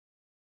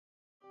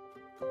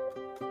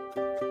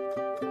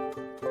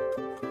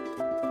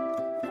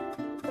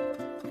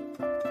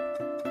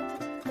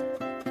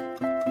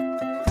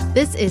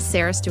This is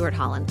Sarah Stewart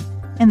Holland.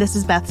 And this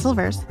is Beth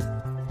Silvers.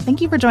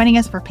 Thank you for joining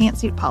us for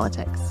Pantsuit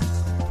Politics.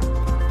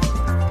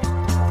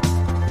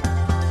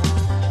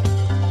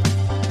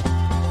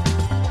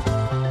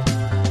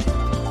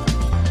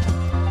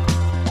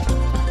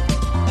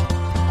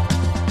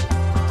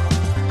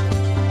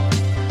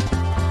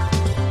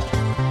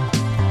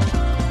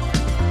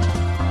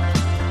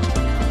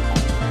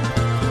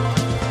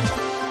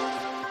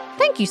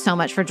 Thank you so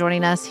much for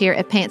joining us here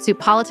at Pantsuit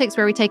Politics,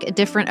 where we take a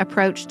different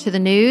approach to the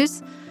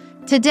news.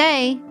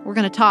 Today, we're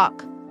going to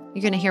talk.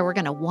 You're going to hear, we're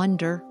going to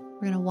wonder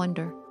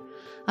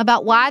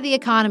about why the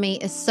economy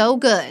is so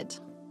good,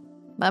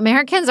 but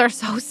Americans are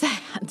so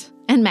sad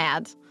and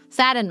mad.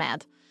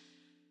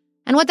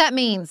 And what that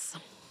means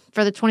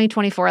for the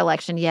 2024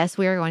 election. Yes,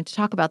 we are going to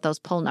talk about those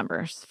poll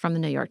numbers from the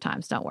New York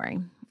Times, don't worry.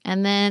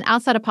 And then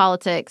outside of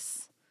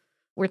politics,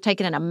 we're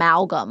taking an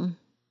amalgam.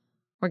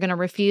 We're going to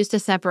refuse to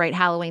separate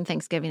Halloween,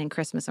 Thanksgiving, and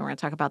Christmas, and we're going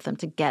to talk about them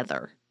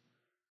together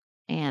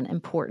and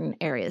important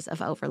areas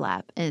of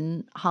overlap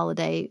in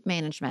holiday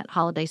management,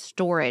 holiday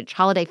storage,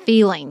 holiday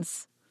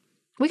feelings.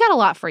 We got a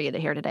lot for you to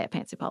hear today at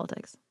Pantsuit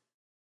Politics.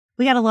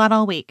 We got a lot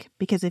all week,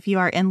 because if you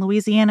are in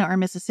Louisiana or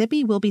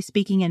Mississippi, we'll be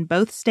speaking in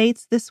both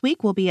states this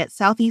week. We'll be at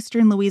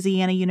Southeastern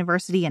Louisiana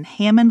University in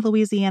Hammond,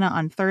 Louisiana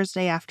on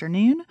Thursday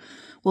afternoon.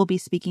 We'll be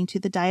speaking to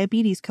the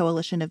Diabetes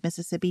Coalition of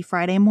Mississippi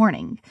Friday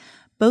morning.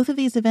 Both of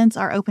these events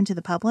are open to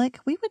the public.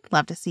 We would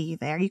love to see you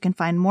there. You can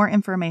find more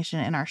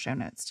information in our show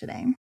notes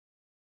today.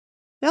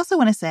 We also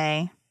want to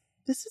say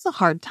this is a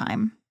hard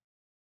time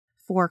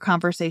for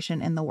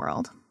conversation in the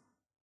world.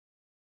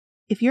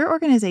 If your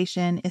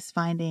organization is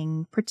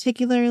finding,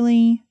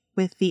 particularly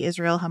with the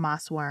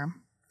Israel-Hamas war,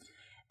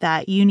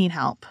 that you need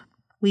help,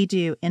 we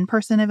do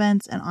in-person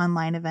events and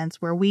online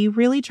events where we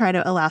really try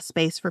to allow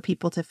space for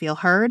people to feel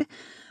heard.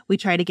 We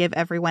try to give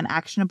everyone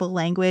actionable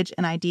language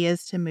and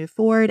ideas to move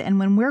forward. And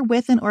when we're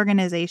with an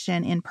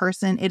organization in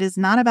person, it is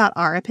not about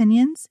our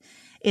opinions.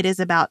 It is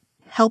about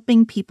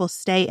helping people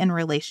stay in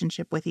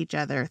relationship with each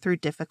other through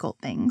difficult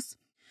things.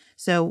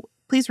 So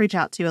please reach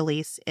out to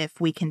Elise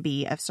if we can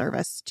be of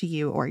service to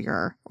you or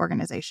your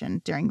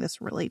organization during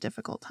this really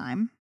difficult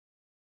time.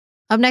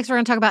 Up next, we're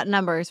going to talk about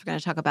numbers. We're going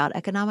to talk about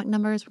economic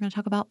numbers. We're going to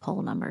talk about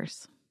poll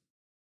numbers.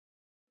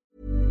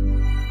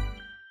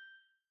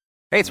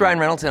 Hey, it's Ryan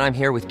Reynolds, and I'm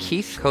here with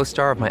Keith,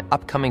 co-star of my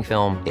upcoming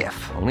film,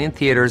 If, only in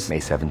theaters May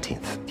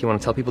 17th. Do you want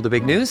to tell people the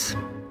big news?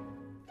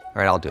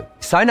 All right, I'll do it.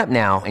 Sign up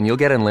now and you'll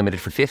get unlimited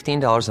for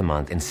 $15 a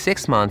month and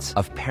 6 months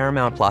of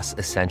Paramount Plus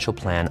Essential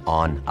Plan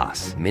on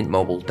us.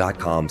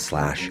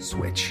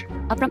 MintMobile.com/switch.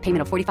 Upfront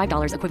payment of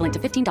 $45 equivalent to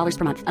 $15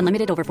 per month.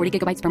 Unlimited over 40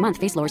 gigabytes per month.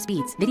 Face lower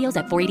speeds. Videos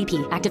at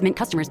 480p. Active Mint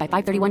customers by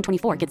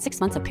 531.24 get 6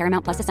 months of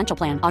Paramount Plus Essential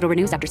Plan. Auto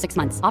renews after 6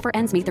 months. Offer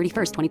ends May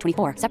 31st,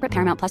 2024. Separate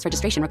Paramount Plus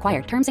registration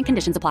required. Terms and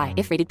conditions apply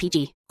if rated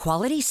PG.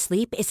 Quality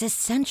sleep is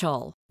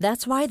essential.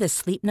 That's why the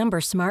Sleep Number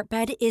Smart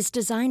Bed is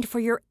designed for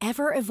your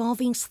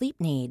ever-evolving sleep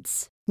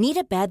needs. Need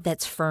a bed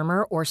that's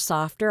firmer or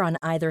softer on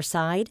either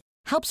side?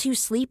 Helps you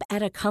sleep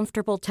at a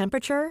comfortable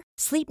temperature?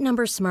 Sleep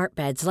Number Smart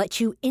Beds let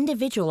you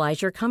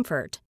individualize your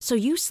comfort, so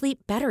you sleep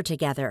better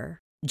together.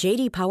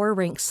 J.D. Power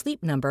ranks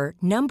Sleep Number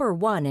number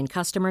 1 in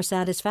customer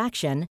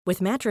satisfaction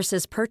with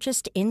mattresses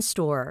purchased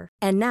in-store.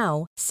 And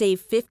now,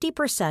 save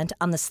 50%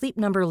 on the Sleep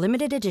Number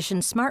Limited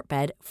Edition Smart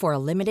Bed for a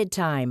limited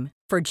time.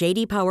 For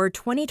J.D. Power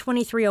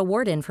 2023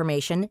 award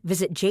information,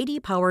 visit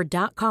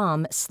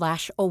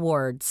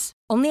jdpower.com/awards.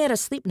 Only at a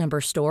Sleep Number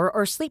store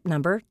or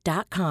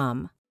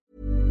sleepnumber.com.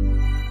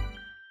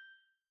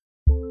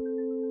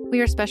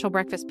 We are special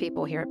breakfast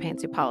people here at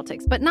Pantsuit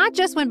Politics, but not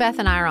just when Beth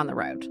and I are on the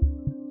road.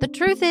 The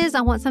truth is,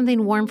 I want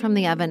something warm from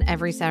the oven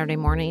every Saturday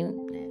morning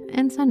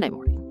and Sunday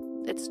morning.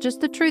 It's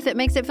just the truth. It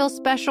makes it feel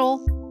special,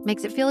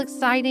 makes it feel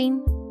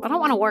exciting. I don't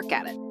want to work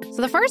at it.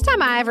 So the first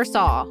time I ever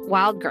saw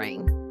Wild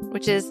Grain,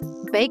 which is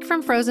bake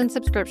from frozen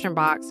subscription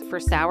box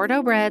for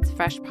sourdough breads,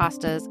 fresh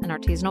pastas, and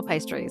artisanal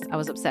pastries, I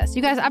was obsessed.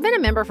 You guys, I've been a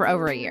member for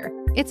over a year.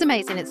 It's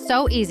amazing. It's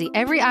so easy.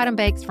 Every item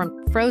bakes from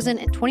frozen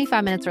in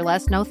 25 minutes or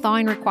less, no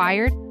thawing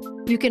required.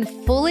 You can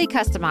fully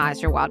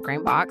customize your Wild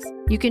Grain box.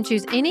 You can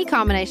choose any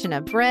combination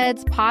of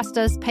breads,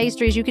 pastas,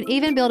 pastries. You can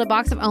even build a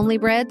box of only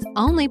breads,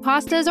 only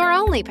pastas, or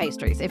only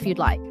pastries if you'd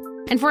like.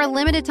 And for a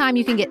limited time,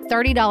 you can get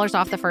 $30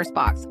 off the first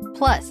box,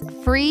 plus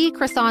free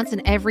croissants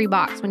in every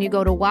box when you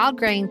go to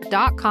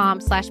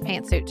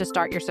wildgrain.com/pantsuit to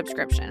start your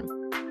subscription.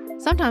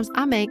 Sometimes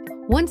I make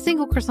one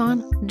single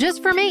croissant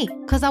just for me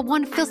because I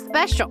want to feel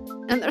special,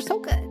 and they're so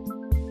good.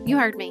 You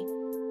heard me.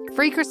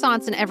 Free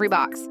croissants in every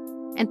box,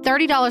 and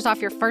 $30 off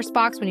your first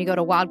box when you go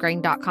to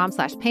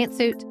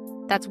wildgrain.com/pantsuit.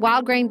 That's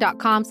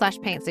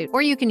wildgrain.com/pantsuit,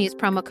 or you can use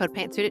promo code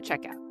pantsuit at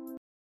checkout.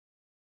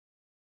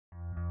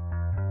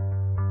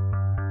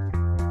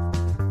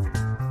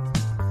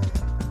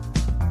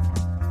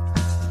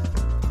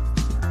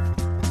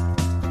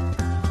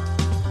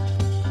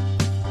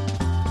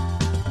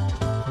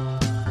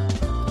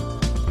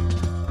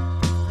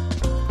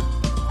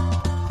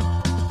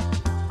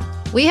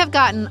 We have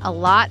gotten a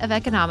lot of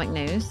economic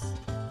news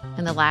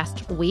in the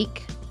last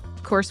week.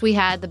 Of course, we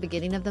had the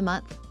beginning of the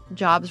month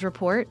jobs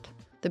report.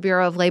 The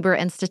Bureau of Labor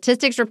and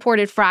Statistics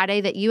reported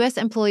Friday that U.S.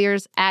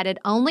 employers added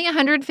only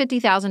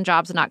 150,000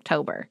 jobs in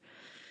October.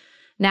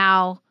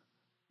 Now,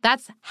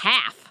 that's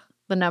half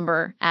the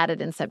number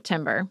added in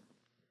September,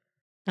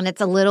 and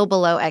it's a little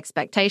below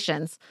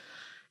expectations.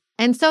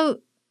 And so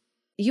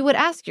you would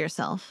ask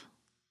yourself,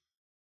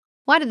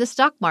 why did the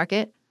stock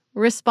market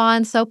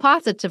respond so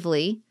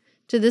positively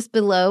to this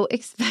below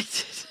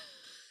expected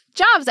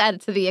jobs added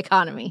to the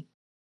economy?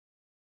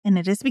 And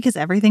it is because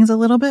everything's a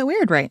little bit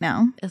weird right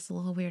now. It's a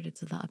little weird.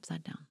 It's the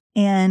upside down.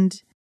 And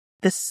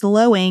the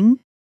slowing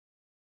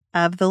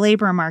of the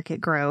labor market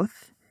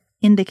growth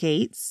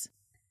indicates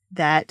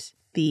that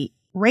the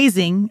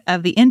raising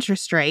of the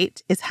interest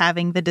rate is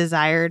having the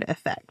desired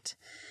effect.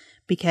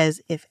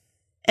 Because if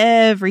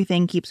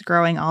everything keeps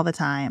growing all the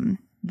time,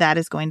 that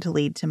is going to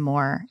lead to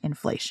more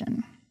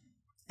inflation.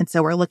 And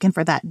so we're looking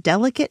for that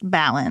delicate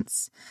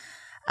balance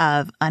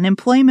of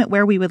unemployment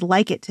where we would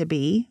like it to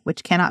be,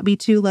 which cannot be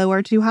too low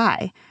or too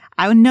high.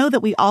 I know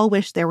that we all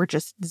wish there were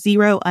just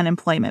zero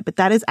unemployment, but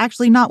that is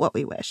actually not what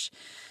we wish.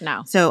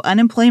 No. So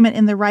unemployment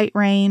in the right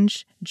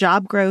range,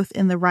 job growth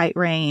in the right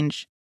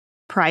range,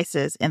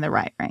 prices in the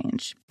right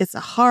range. It's a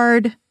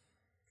hard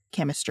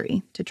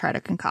chemistry to try to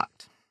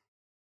concoct.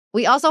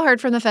 We also heard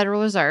from the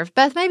Federal Reserve.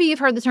 Beth, maybe you've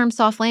heard the term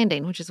soft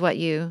landing, which is what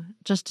you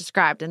just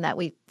described and that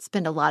we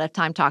spend a lot of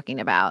time talking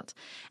about.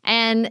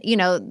 And, you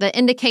know, the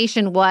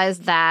indication was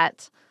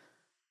that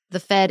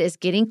the Fed is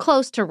getting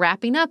close to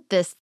wrapping up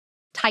this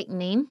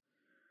tightening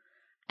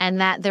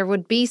and that there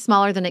would be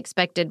smaller than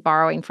expected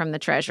borrowing from the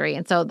Treasury.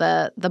 And so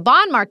the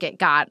bond market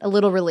got a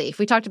little relief.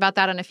 We talked about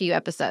that on a few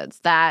episodes,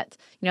 that,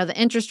 you know, the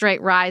interest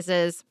rate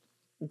rises,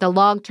 the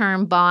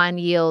long-term bond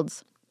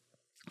yields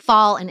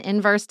fall in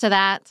inverse to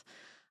that.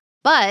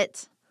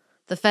 But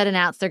the Fed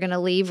announced they're going to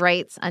leave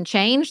rates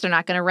unchanged. They're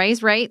not going to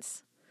raise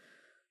rates.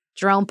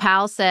 Jerome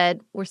Powell said,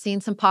 we're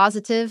seeing some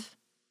positive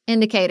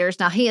indicators.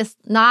 Now, he is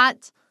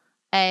not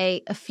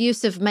a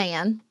effusive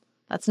man.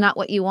 That's not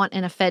what you want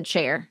in a Fed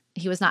chair.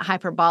 He was not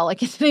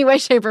hyperbolic in any way,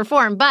 shape, or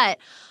form. But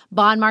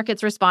bond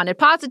markets responded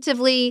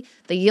positively.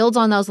 The yields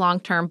on those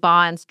long-term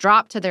bonds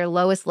dropped to their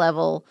lowest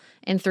level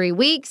in 3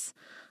 weeks.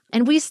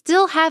 And we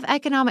still have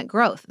economic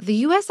growth. The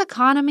U.S.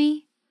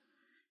 economy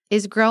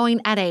is growing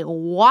at a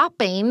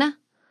whopping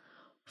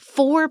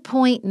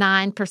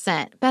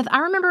 4.9%. Beth, I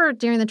remember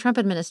during the Trump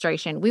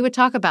administration, we would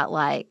talk about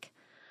like,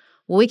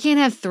 well, we can't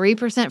have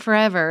 3%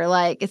 forever.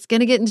 Like, it's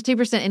going to get into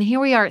 2%. And here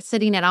we are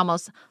sitting at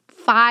almost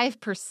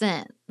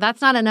 5%.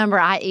 That's not a number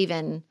I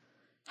even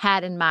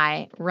had in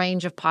my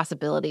range of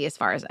possibility as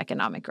far as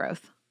economic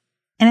growth.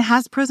 And it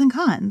has pros and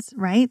cons,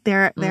 right?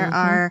 There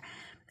are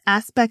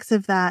aspects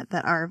of that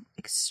are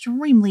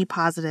extremely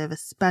positive,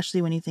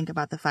 especially when you think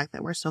about the fact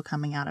that we're still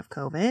coming out of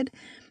COVID.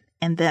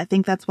 And I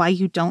think that's why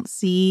you don't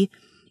see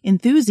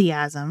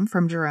enthusiasm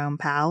from Jerome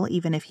Powell,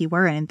 even if he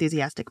were an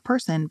enthusiastic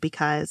person,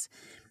 because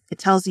it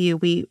tells you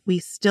we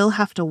still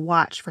have to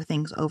watch for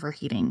things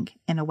overheating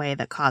in a way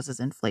that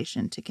causes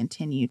inflation to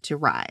continue to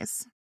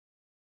rise.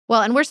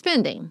 Well, and we're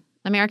spending.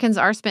 Americans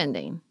are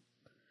spending.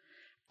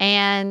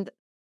 And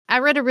I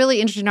read a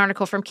really interesting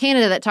article from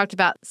Canada that talked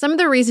about some of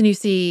the reason you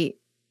see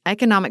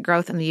economic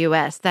growth in the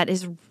U.S. that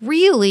is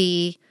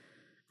really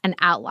an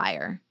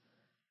outlier.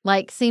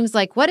 Like, seems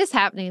like what is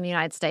happening in the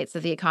United States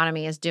that the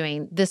economy is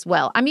doing this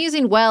well. I'm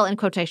using well in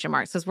quotation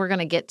marks because we're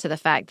going to get to the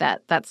fact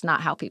that that's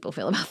not how people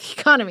feel about the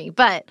economy,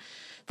 but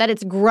that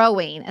it's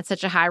growing at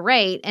such a high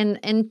rate.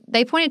 And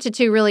they pointed to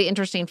two really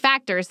interesting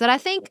factors that I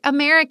think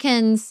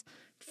Americans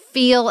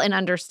feel and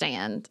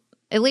understand,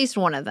 at least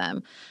one of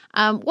them.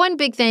 One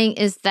big thing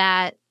is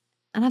that,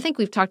 and I think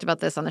we've talked about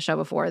this on the show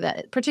before,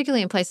 that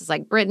particularly in places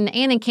like Britain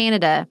and in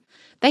Canada,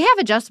 they have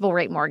adjustable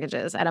rate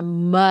mortgages at a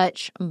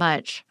much,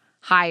 much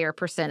higher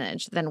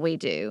percentage than we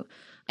do.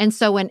 And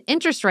so when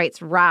interest rates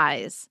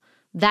rise,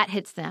 that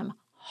hits them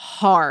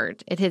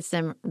hard. It hits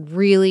them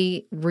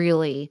really,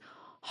 really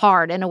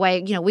hard. In a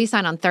way, you know, we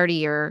sign on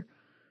 30-year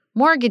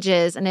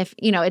mortgages, and if,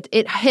 you know,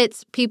 it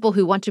hits people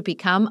who want to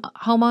become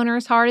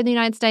homeowners hard in the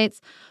United States,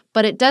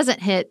 but it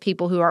doesn't hit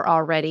people who are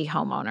already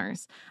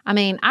homeowners. I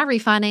mean, I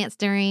refinanced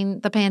during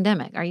the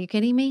pandemic. Are you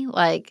kidding me?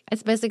 Like,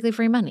 it's basically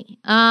free money.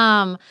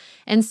 And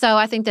so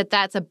I think that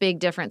that's a big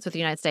difference with the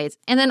United States.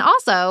 And then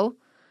also,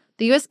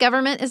 the U.S.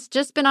 government has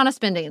just been on a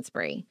spending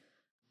spree.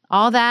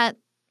 All that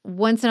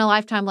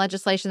once-in-a-lifetime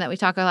legislation that we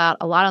talk about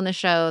a lot on the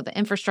show, the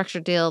infrastructure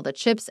deal, the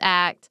CHIPS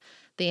Act,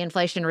 the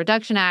Inflation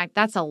Reduction Act,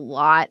 that's a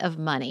lot of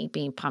money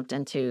being pumped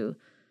into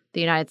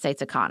the United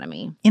States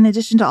economy. In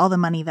addition to all the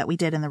money that we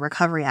did in the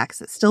Recovery Acts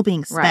that's still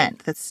being spent,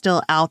 Right. that's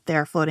still out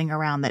there floating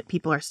around that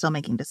people are still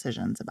making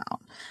decisions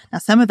about. Now,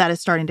 some of that is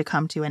starting to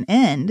come to an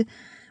end,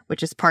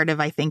 which is part of,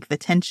 I think, the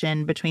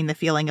tension between the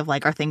feeling of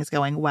like, are things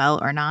going well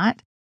or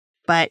not?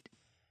 But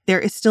there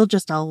is still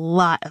just a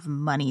lot of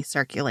money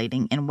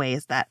circulating in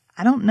ways that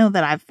I don't know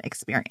that I've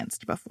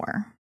experienced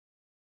before.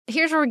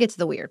 Here's where we get to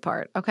the weird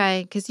part,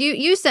 okay? Because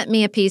you sent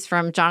me a piece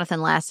from Jonathan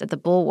Last at The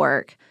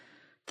Bulwark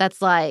that's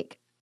like,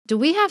 do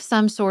we have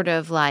some sort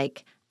of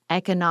like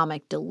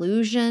economic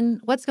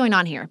delusion? What's going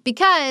on here?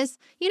 Because,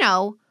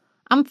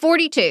 I'm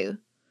 42.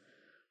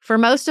 For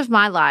most of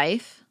my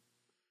life,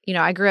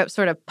 I grew up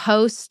sort of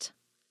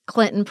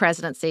post-Clinton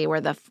presidency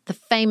where the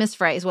famous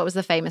phrase, what was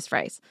the famous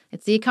phrase?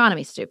 It's the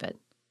economy, stupid.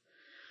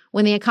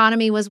 When the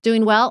economy was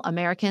doing well,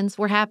 Americans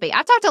were happy.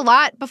 I've talked a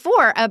lot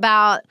before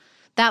about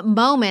that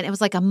moment. It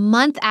was like a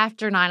month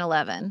after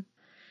 9/11.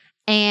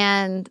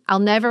 And I'll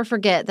never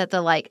forget that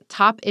the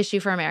top issue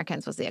for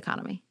Americans was the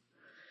economy.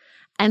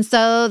 And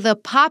so the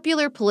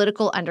popular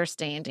political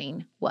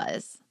understanding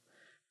was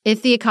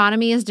if the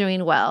economy is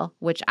doing well,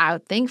 which I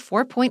would think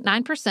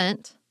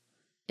 4.9%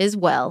 is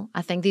well.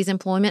 I think these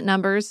employment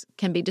numbers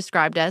can be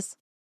described as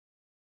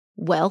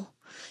well.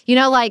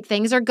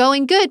 Things are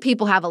going good.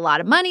 People have a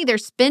lot of money. They're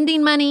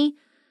spending money.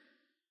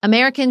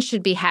 Americans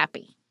should be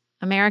happy.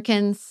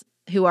 Americans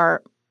who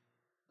are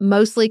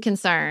mostly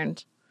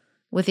concerned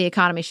with the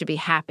economy should be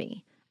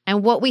happy.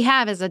 And what we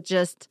have is a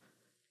just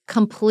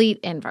complete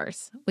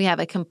inverse. We have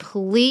a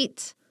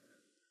complete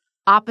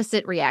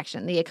opposite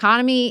reaction. The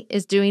economy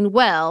is doing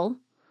well,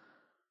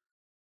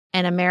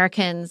 and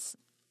Americans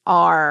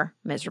are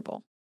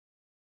miserable.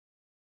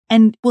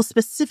 And we'll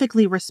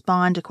specifically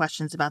respond to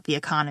questions about the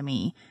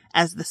economy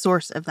as the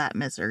source of that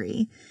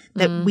misery.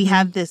 That we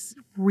have this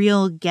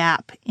real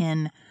gap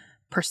in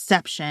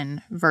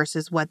perception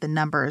versus what the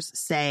numbers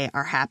say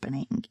are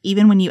happening.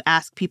 Even when you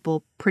ask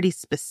people pretty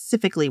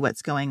specifically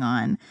what's going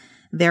on,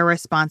 their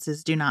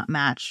responses do not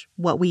match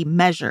what we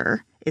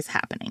measure is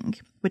happening,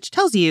 which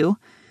tells you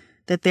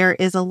that there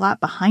is a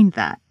lot behind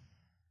that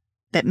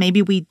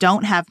maybe we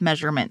don't have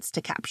measurements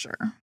to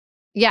capture.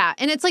 Yeah,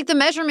 and it's like the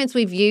measurements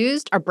we've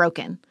used are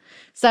broken.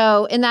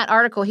 So in that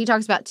article, he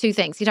talks about two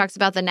things. He talks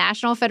about the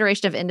National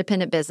Federation of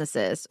Independent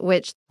Businesses,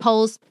 which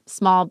polls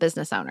small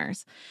business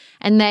owners.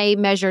 And they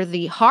measure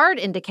the hard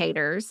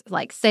indicators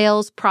like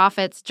sales,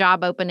 profits,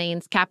 job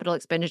openings, capital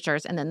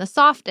expenditures, and then the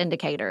soft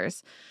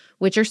indicators,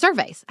 which are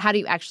surveys. How do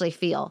you actually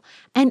feel?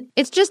 And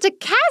it's just a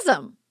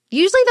chasm.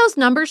 Usually those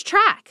numbers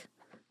track,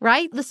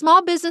 right? The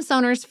small business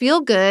owners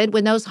feel good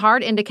when those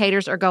hard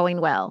indicators are going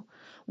well.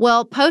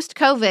 Well,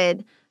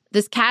 post-COVID,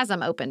 this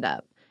chasm opened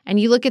up. And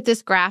you look at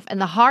this graph and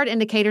the hard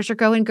indicators are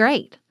going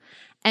great.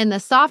 And the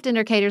soft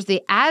indicators,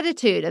 the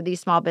attitude of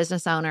these small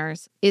business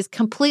owners is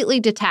completely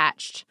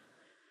detached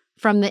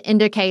from the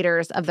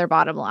indicators of their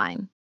bottom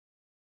line.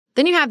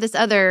 Then you have this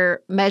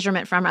other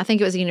measurement from, I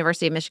think it was the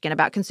University of Michigan,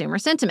 about consumer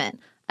sentiment.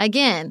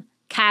 Again,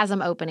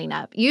 chasm opening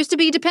up. Used to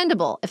be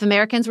dependable. If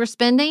Americans were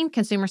spending,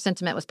 consumer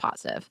sentiment was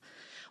positive.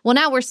 Well,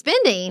 now we're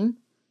spending,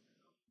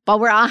 but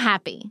we're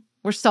unhappy.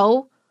 We're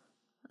so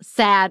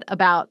sad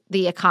about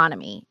the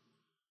economy.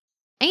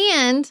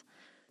 And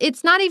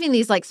it's not even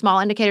these small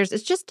indicators.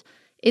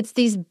 It's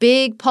these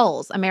big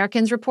polls.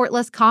 Americans report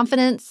less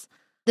confidence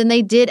than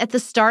they did at the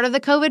start of the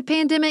COVID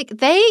pandemic.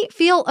 They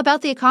feel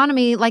about the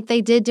economy like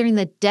they did during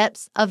the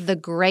depths of the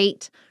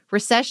Great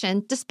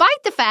Recession,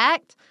 despite the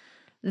fact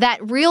that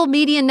real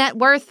median net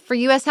worth for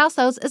U.S.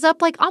 households is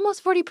up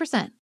almost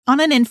 40%. On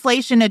an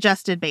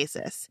inflation-adjusted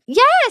basis.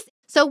 Yes.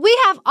 So we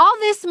have all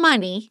this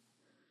money.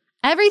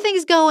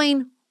 Everything's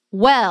going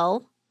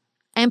well,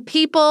 and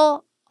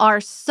people are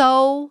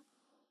so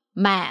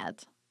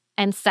mad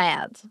and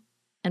sad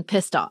and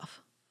pissed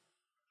off.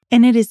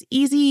 And it is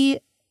easy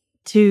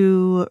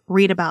to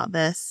read about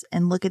this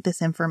and look at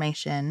this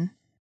information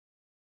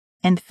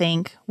and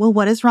think, well,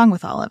 what is wrong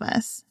with all of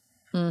us?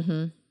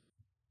 Mm-hmm.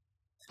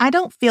 I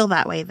don't feel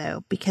that way,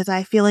 though, because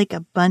I feel like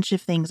a bunch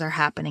of things are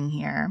happening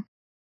here.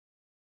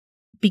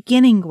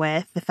 Beginning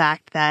with the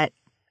fact that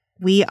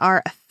we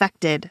are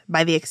affected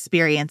by the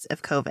experience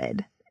of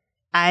COVID.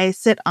 I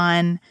sit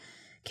on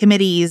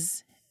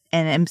committees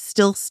and am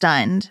still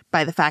stunned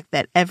by the fact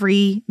that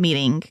every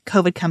meeting,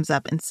 COVID comes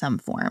up in some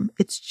form.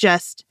 It's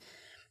just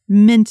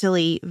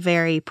mentally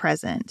very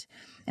present.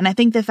 And I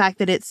think the fact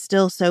that it's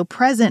still so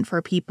present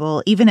for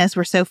people, even as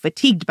we're so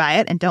fatigued by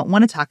it and don't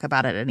want to talk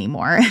about it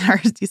anymore and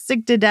are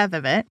sick to death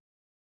of it,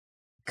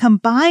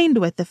 combined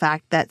with the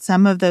fact that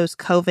some of those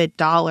COVID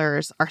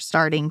dollars are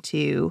starting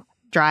to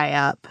dry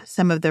up,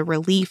 some of the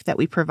relief that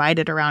we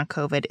provided around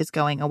COVID is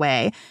going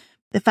away.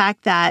 The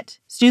fact that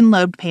student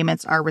loan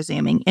payments are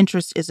resuming,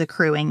 interest is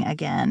accruing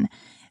again,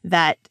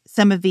 that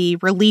some of the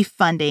relief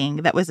funding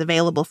that was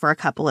available for a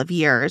couple of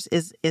years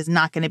is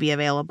not going to be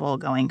available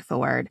going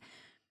forward.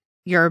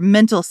 Your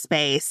mental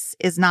space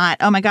is not,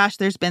 oh my gosh,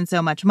 there's been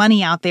so much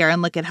money out there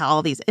and look at how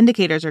all these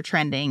indicators are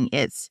trending.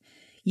 It's,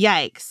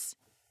 yikes,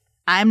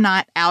 I'm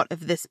not out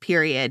of this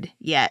period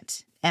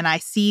yet. And I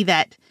see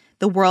that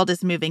the world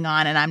is moving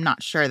on and I'm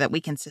not sure that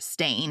we can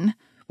sustain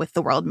with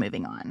the world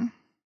moving on.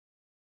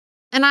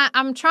 And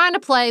I'm trying to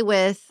play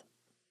with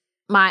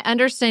my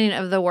understanding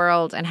of the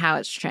world and how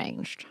it's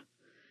changed.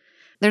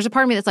 There's a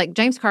part of me that's like,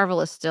 James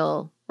Carville is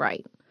still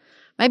right.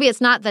 Maybe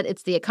it's not that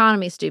it's the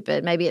economy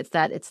stupid. Maybe it's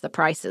that it's the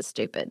prices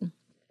stupid.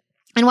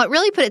 And what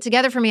really put it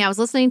together for me, I was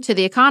listening to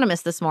The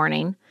Economist this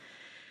morning,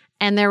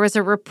 and there was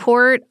a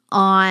report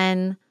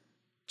on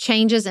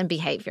changes in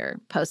behavior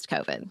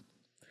post-COVID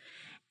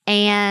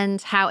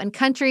and how in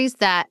countries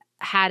that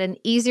had an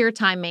easier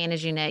time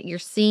managing it. You're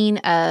seeing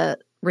a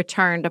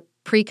return to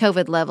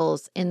pre-COVID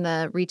levels in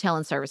the retail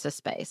and services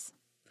space.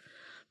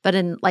 But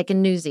in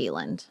New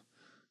Zealand,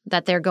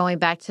 that they're going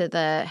back to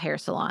the hair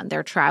salon,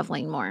 they're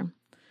traveling more.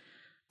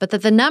 But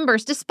that the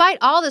numbers, despite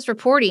all this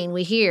reporting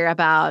we hear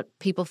about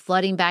people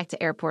flooding back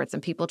to airports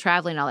and people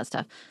traveling and all that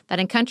stuff, that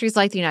in countries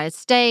like the United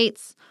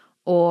States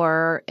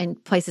or in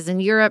places in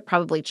Europe,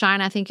 probably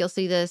China, I think you'll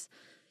see this,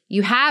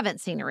 you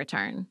haven't seen a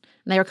return. And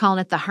they were calling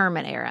it the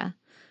hermit era.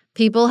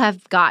 People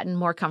have gotten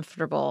more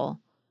comfortable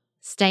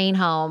staying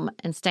home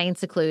and staying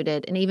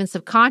secluded, and even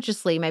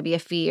subconsciously maybe a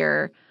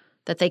fear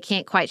that they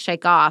can't quite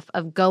shake off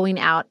of going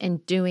out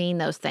and doing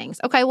those things.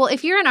 Okay, well,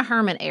 if you're in a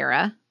hermit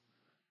era,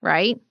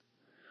 right,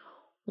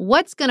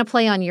 what's going to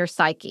play on your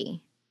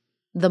psyche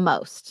the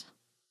most?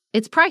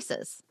 It's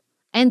prices.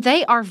 And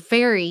they are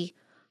very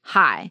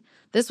high.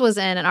 This was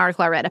in an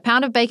article I read. A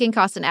pound of bacon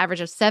cost an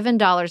average of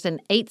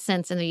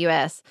 $7.08 in the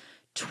U.S.,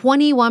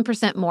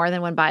 21% more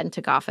than when Biden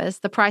took office.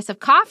 The price of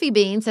coffee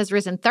beans has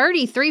risen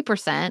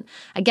 33%.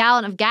 A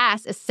gallon of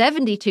gas is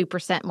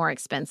 72% more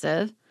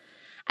expensive.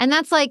 And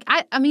that's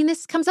I mean,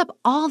 this comes up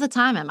all the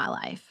time in my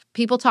life.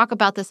 People talk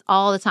about this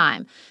all the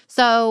time.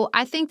 So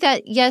I think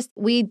that, yes,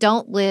 we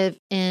don't live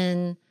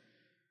in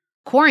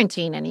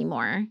quarantine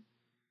anymore,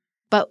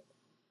 but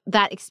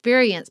that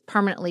experience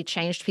permanently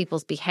changed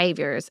people's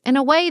behaviors in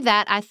a way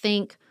that I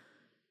think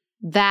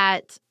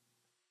that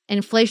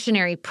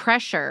inflationary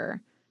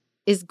pressure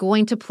is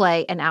going to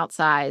play an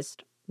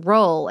outsized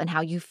role in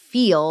how you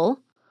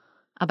feel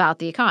about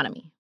the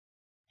economy.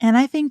 And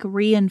I think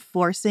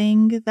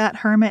reinforcing that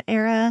hermit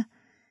era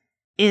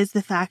is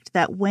the fact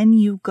that when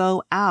you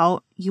go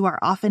out, you are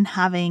often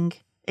having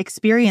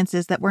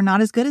experiences that were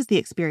not as good as the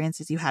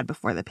experiences you had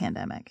before the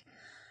pandemic.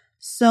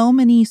 So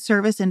many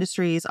service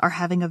industries are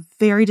having a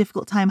very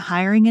difficult time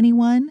hiring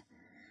anyone,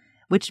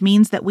 which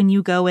means that when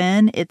you go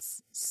in,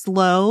 it's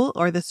slow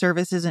or the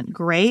service isn't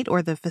great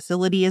or the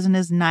facility isn't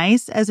as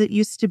nice as it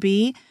used to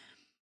be.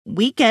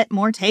 We get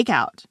more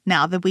takeout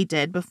now than we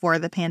did before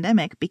the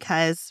pandemic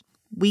because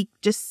we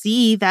just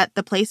see that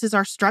the places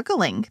are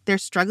struggling. They're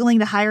struggling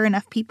to hire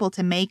enough people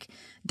to make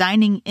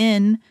dining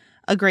in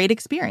a great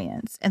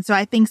experience. And so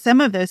I think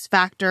some of those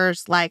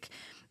factors, like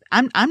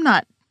I'm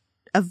not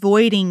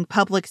avoiding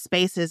public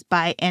spaces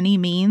by any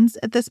means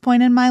at this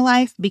point in my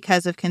life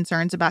because of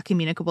concerns about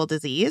communicable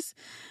disease.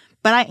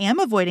 But I am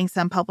avoiding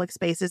some public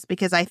spaces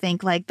because I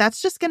think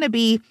that's just going to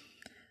be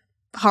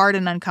hard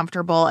and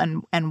uncomfortable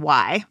and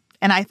why.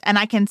 And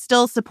I can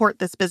still support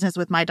this business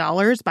with my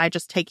dollars by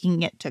just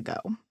taking it to go.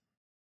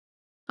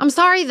 I'm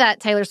sorry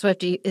that Taylor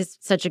Swift is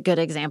such a good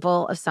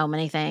example of so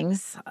many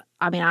things.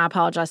 I mean, I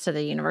apologize to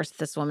the universe that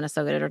this woman is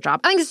so good at her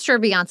job. I think it's true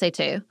of Beyonce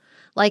too.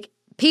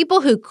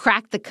 People who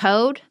cracked the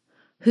code,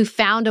 who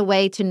found a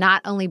way to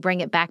not only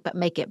bring it back but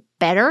make it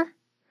better.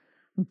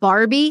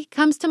 Barbie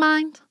comes to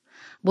mind.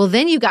 Well,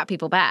 then you got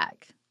people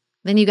back.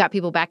 Then you got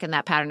people back in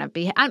that pattern of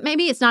behavior.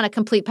 Maybe it's not a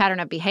complete pattern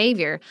of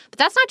behavior, but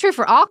that's not true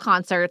for all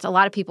concerts. A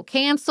lot of people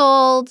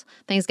canceled.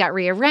 Things got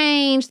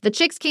rearranged. The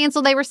Chicks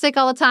canceled. They were sick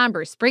all the time.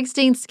 Bruce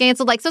Springsteen's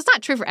canceled. So it's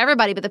not true for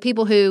everybody, but the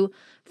people who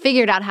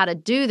figured out how to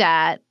do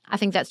that, I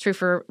think that's true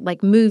for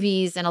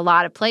movies and a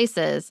lot of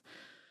places.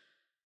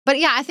 But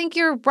yeah, I think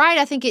you're right.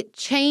 I think it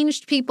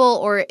changed people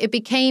or it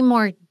became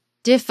more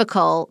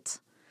difficult.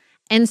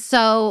 And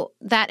so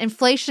that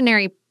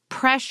inflationary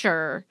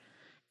pressure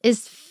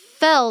is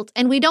felt,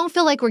 and we don't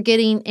feel like we're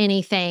getting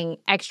anything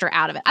extra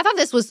out of it. I thought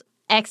this was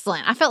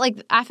excellent. I felt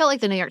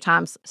like the New York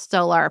Times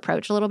stole our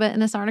approach a little bit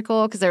in this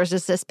article because there was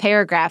just this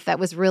paragraph that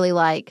was really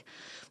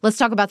let's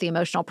talk about the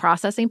emotional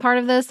processing part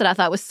of this that I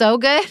thought was so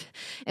good.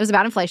 It was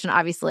about inflation,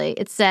 obviously.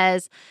 It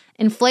says,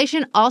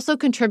 inflation also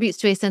contributes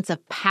to a sense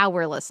of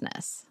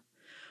powerlessness.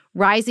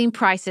 Rising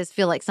prices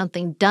feel like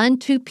something done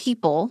to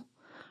people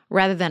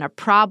rather than a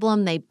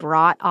problem they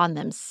brought on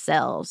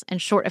themselves.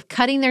 And short of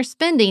cutting their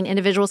spending,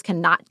 individuals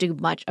cannot do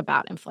much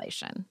about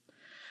inflation.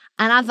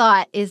 And I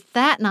thought, is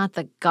that not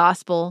the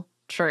gospel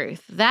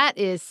truth? That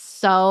is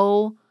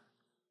so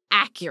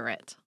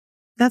accurate.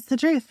 That's the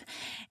truth.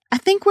 I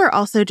think we're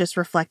also just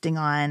reflecting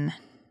on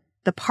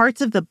the parts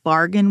of the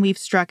bargain we've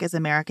struck as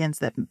Americans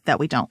that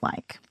we don't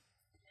like.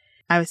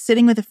 I was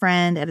sitting with a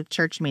friend at a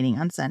church meeting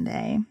on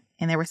Sunday,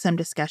 and there was some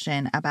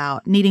discussion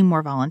about needing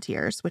more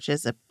volunteers, which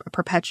is a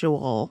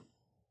perpetual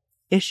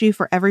issue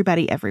for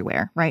everybody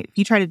everywhere, right? If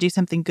you try to do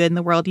something good in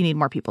the world, you need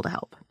more people to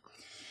help.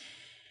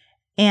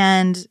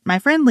 And my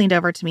friend leaned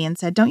over to me and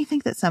said, don't you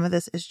think that some of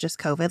this is just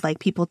COVID?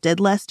 People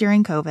did less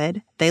during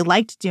COVID. They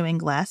liked doing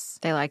less.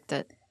 They liked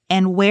it.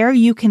 And where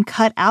you can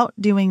cut out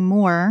doing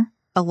more,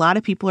 a lot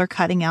of people are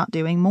cutting out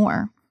doing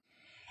more.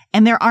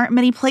 And there aren't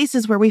many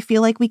places where we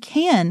feel like we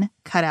can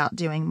cut out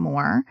doing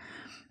more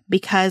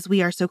because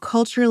we are so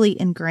culturally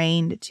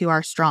ingrained to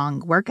our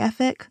strong work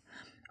ethic.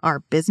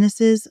 Our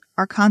businesses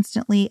are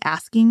constantly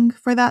asking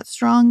for that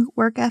strong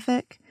work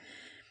ethic.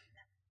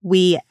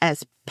 We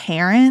as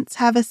parents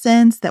have a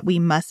sense that we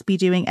must be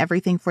doing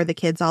everything for the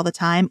kids all the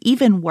time,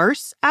 even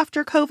worse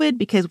after COVID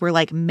because we're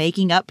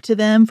making up to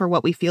them for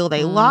what we feel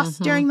they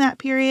lost during that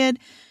period.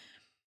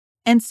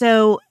 And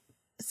so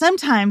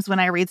sometimes when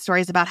I read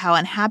stories about how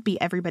unhappy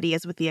everybody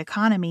is with the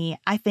economy,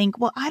 I think,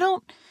 well, I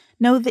don't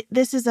know that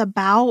this is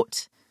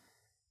about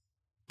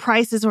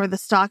prices or the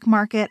stock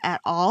market at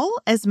all,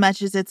 as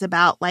much as it's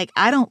about, like,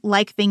 I don't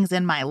like things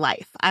in my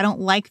life. I don't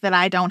like that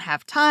I don't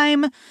have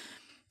time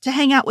to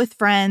hang out with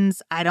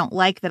friends. I don't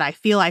like that I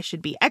feel I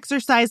should be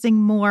exercising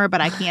more, but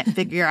I can't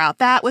figure out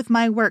that with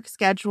my work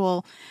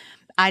schedule.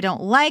 I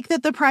don't like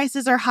that the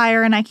prices are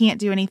higher and I can't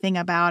do anything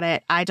about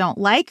it. I don't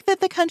like that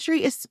the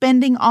country is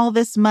spending all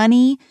this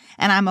money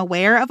and I'm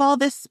aware of all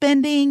this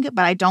spending,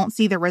 but I don't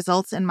see the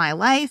results in my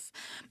life.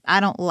 I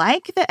don't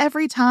like that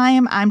every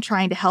time I'm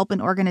trying to help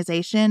an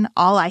organization,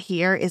 all I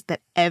hear is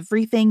that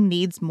everything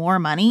needs more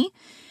money.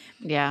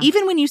 Yeah.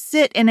 Even when you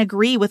sit and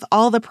agree with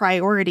all the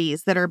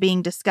priorities that are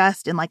being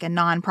discussed in like a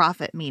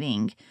nonprofit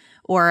meeting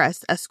or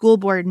a school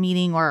board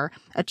meeting or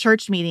a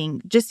church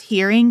meeting, just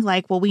hearing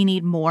like, well, we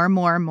need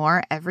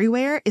more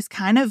everywhere is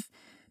kind of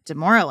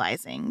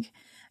demoralizing.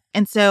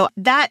 And so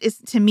that is,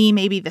 to me,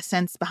 maybe the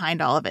sense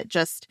behind all of it.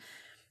 Just,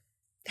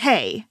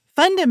 hey,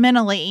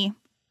 fundamentally,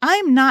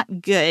 I'm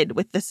not good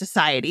with the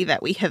society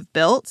that we have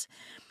built.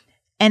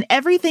 And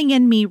everything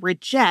in me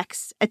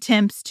rejects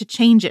attempts to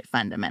change it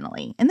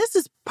fundamentally. And this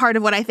is part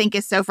of what I think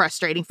is so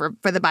frustrating for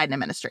the Biden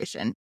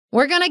administration.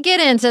 We're going to get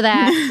into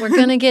that.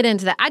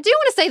 I do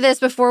want to say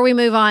this before we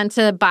move on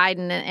to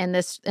Biden and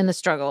the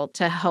struggle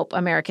to help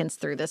Americans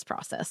through this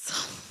process.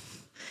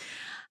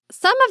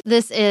 Some of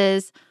this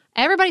is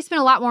everybody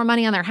spent a lot more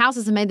money on their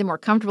houses and made them more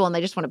comfortable, and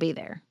they just want to be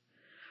there,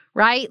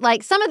 right?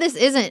 Like some of this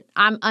isn't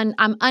I'm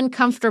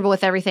uncomfortable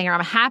with everything or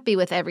I'm happy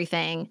with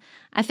everything.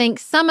 I think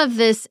some of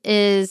this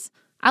is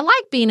I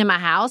like being in my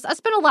house. I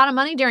spent a lot of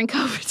money during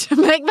COVID to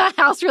make my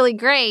house really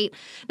great.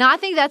 Now, I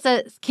think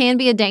can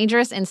be a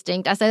dangerous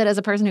instinct. I say that as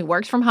a person who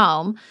works from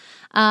home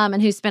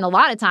and who spent a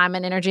lot of time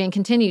and energy and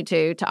continue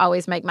to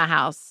always make my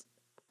house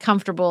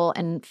comfortable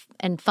and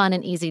fun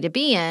and easy to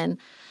be in.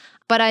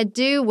 But I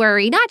do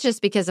worry, not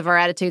just because of our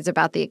attitudes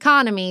about the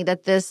economy,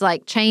 that this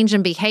like change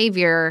in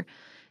behavior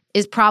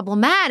is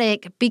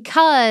problematic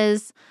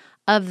because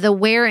of the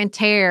wear and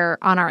tear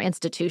on our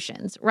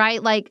institutions,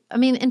 right? Like, I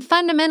mean, and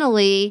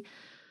fundamentally,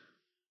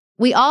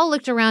 we all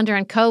looked around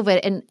during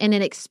COVID and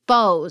it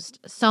exposed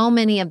so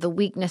many of the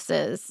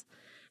weaknesses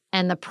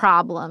and the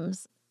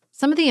problems.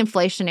 Some of the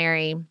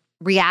inflationary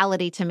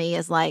reality to me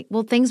is like,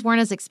 well, things weren't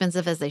as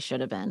expensive as they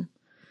should have been.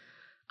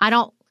 I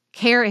don't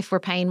care if we're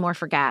paying more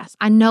for gas.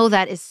 I know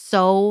that is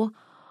so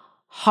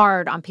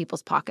hard on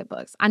people's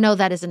pocketbooks. I know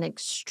that is an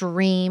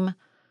extreme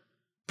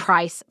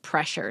price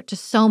pressure to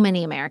so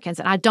many Americans,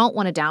 and I don't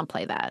want to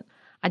downplay that.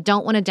 I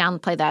don't want to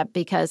downplay that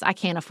because I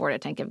can't afford a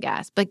tank of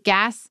gas. But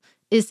gas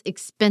is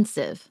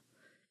expensive.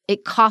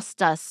 It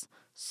costs us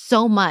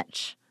so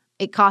much.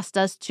 It costs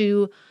us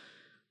to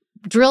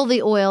drill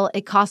the oil.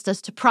 It costs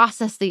us to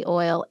process the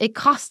oil. It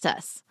costs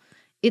us.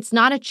 It's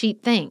not a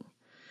cheap thing.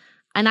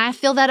 And I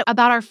feel that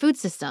about our food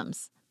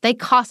systems. They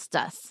cost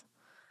us.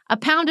 A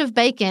pound of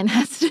bacon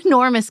has an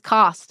enormous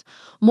cost,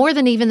 more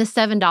than even the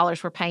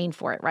 $7 we're paying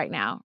for it right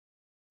now.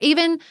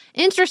 Even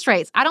interest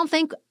rates. I don't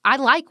think I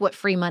like what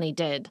free money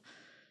did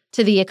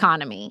to the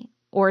economy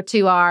or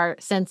to our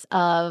sense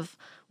of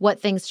what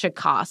things should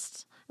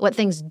cost, what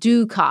things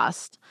do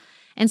cost.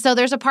 And so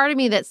there's a part of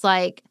me that's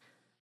like,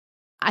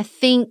 I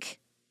think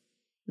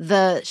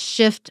the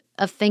shift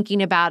of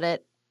thinking about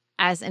it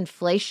as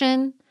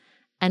inflation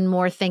and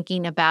more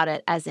thinking about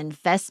it as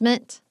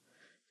investment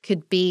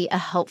could be a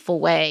helpful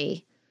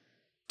way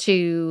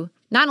to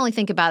not only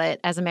think about it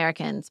as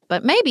Americans,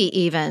 but maybe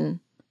even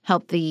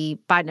help the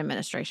Biden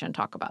administration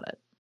talk about it.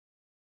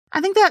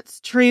 I think that's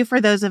true for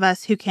those of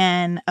us who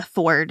can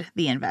afford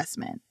the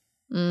investment.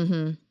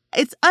 Mm-hmm.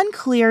 It's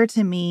unclear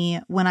to me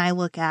when I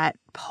look at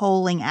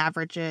polling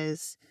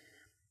averages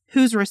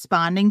who's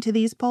responding to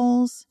these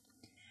polls.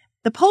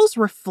 The polls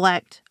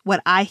reflect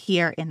what I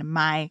hear in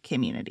my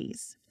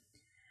communities.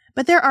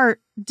 But there are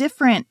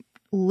different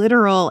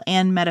literal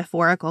and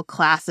metaphorical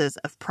classes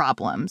of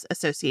problems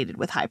associated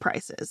with high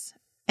prices.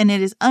 And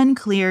it is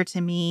unclear to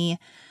me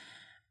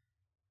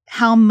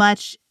how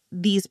much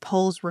these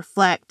polls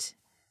reflect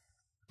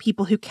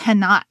people who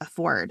cannot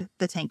afford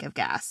the tank of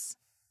gas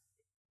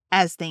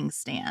as things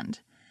stand.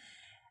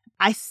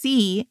 I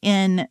see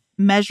in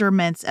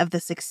measurements of the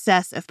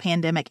success of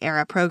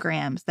pandemic-era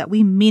programs that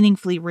we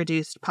meaningfully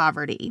reduced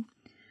poverty.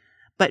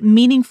 But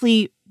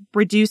meaningfully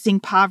reducing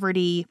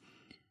poverty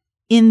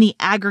in the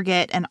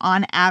aggregate and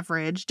on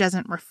average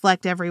doesn't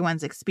reflect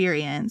everyone's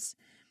experience.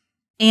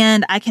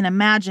 And I can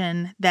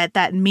imagine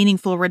that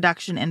meaningful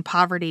reduction in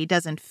poverty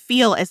doesn't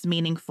feel as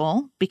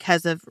meaningful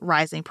because of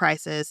rising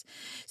prices.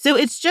 So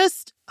it's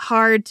just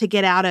hard to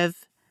get out of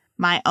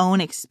my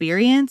own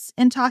experience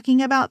in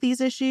talking about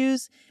these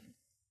issues.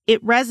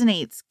 It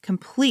resonates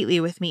completely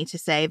with me to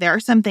say there are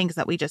some things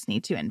that we just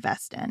need to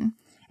invest in.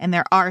 And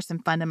there are some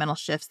fundamental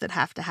shifts that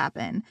have to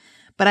happen.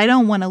 But I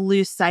don't want to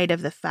lose sight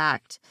of the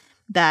fact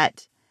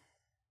that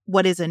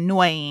what is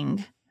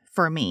annoying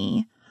for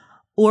me,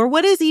 or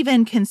what is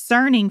even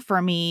concerning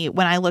for me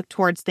when I look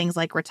towards things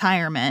like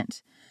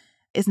retirement,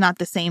 is not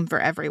the same for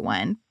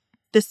everyone.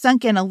 this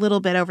sunk in a little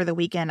bit over the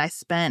weekend. I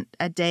spent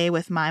a day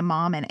with my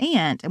mom and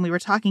aunt, and we were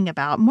talking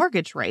about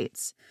mortgage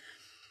rates.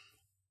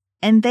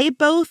 And they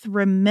both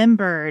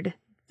remembered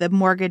the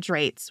mortgage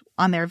rates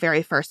on their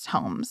very first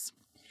homes.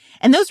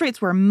 And those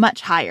rates were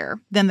much higher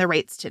than the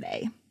rates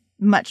today.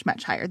 Much,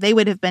 much higher. They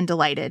would have been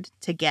delighted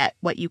to get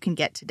what you can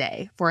get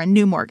today for a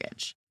new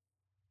mortgage.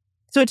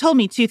 So it told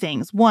me two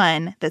things.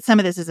 One, that some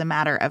of this is a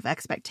matter of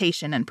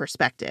expectation and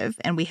perspective,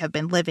 and we have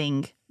been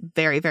living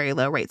very, very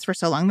low rates for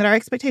so long that our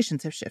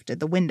expectations have shifted.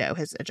 The window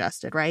has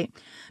adjusted, right?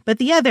 But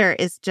the other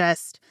is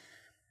just,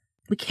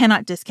 we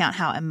cannot discount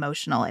how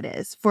emotional it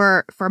is.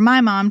 For my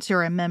mom to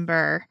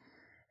remember,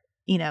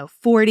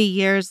 40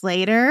 years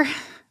later,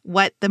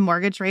 what the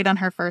mortgage rate on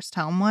her first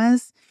home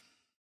was,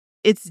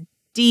 it's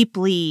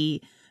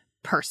deeply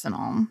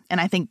personal.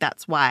 And I think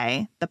that's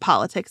why the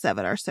politics of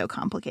it are so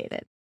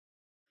complicated.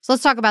 So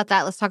let's talk about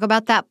that. Let's talk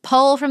about that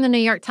poll from the New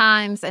York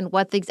Times and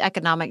what these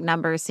economic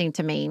numbers seem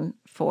to mean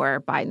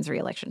for Biden's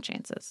reelection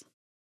chances.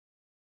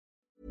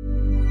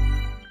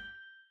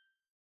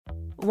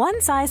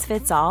 One size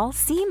fits all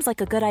seems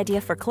like a good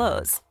idea for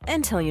clothes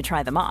until you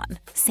try them on.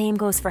 Same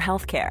goes for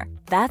healthcare.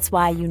 That's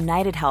why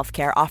United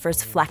Healthcare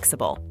offers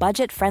flexible,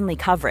 budget-friendly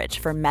coverage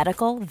for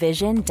medical,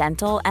 vision,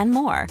 dental, and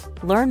more.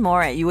 Learn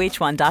more at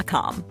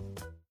uh1.com.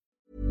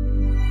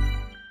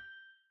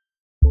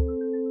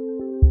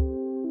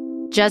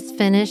 Just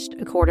finished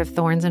A Court of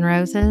Thorns and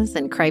Roses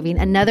and craving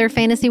another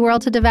fantasy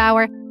world to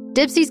devour?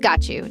 Dipsy's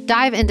got you.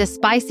 Dive into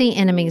spicy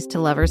enemies to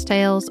lovers'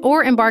 tales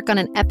or embark on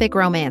an epic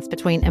romance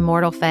between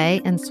immortal fae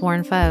and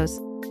sworn foes.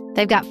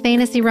 They've got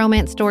fantasy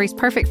romance stories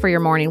perfect for your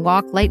morning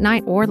walk, late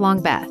night, or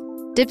long bath.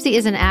 Dipsy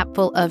is an app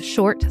full of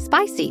short,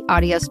 spicy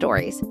audio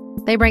stories.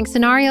 They bring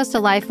scenarios to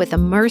life with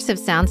immersive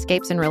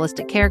soundscapes and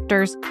realistic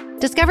characters.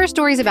 Discover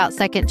stories about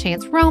second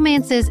chance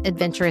romances,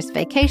 adventurous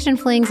vacation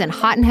flings, and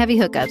hot and heavy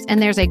hookups.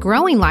 And there's a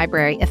growing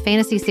library of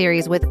fantasy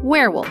series with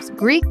werewolves,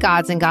 Greek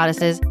gods and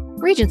goddesses,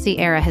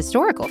 Regency-era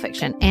historical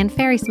fiction, and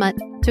fairy smut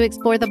to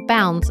explore the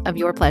bounds of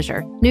your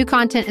pleasure. New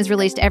content is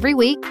released every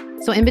week,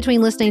 so in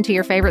between listening to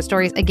your favorite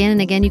stories again and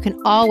again, you can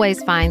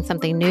always find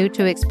something new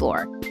to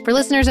explore. For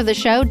listeners of the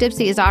show,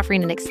 Dipsy is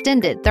offering an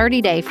extended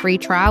 30-day free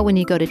trial when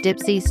you go to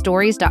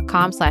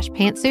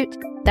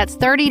dipsystories.com/pantsuit. That's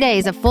 30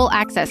 days of full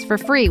access for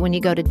free when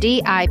you go to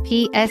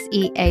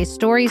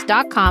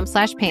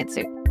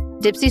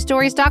dipseastories.com/pantsuit.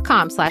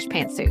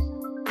 dipsystories.com/pantsuit.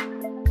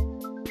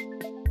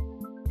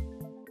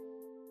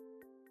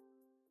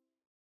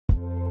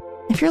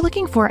 If you're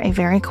looking for a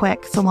very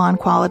quick salon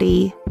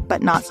quality,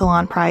 but not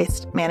salon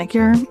priced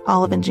manicure,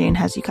 Olive & June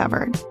has you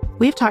covered.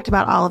 We've talked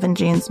about Olive &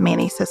 June's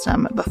Mani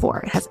system before.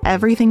 It has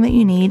everything that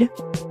you need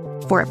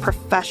for a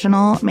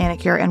professional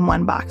manicure in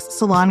one box.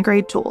 Salon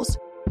grade tools,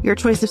 your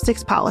choice of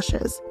 6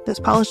 polishes. Those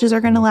polishes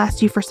are going to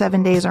last you for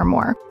 7 days or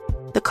more.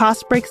 The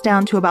cost breaks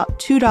down to about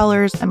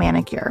 $2 a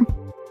manicure.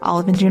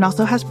 Olive & June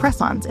also has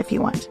press-ons if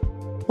you want.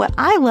 What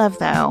I love,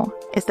 though,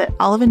 is that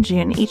Olive &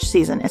 June each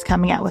season is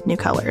coming out with new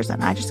colors,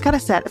 and I just got a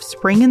set of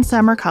spring and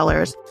summer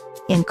colors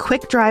in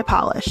quick dry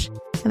polish.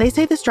 And they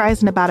say this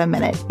dries in about a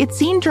minute. It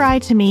seemed dry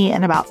to me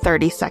in about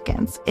 30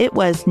 seconds. It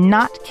was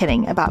not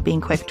kidding about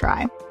being quick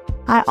dry.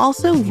 I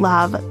also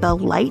love the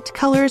light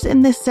colors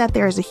in this set.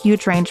 There is a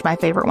huge range. My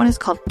favorite one is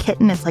called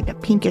Kitten. It's like a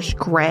pinkish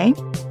gray.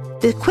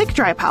 The quick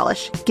dry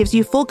polish gives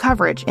you full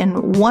coverage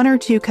in 1 or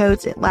 2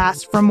 coats. It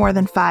lasts for more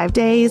than 5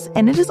 days,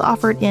 and it is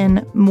offered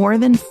in more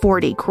than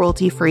 40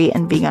 cruelty-free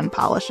and vegan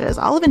polishes.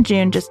 Olive &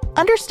 June just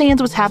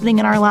understands what's happening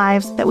in our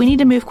lives, that we need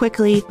to move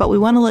quickly, but we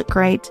want to look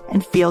great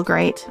and feel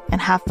great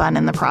and have fun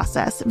in the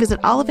process. Visit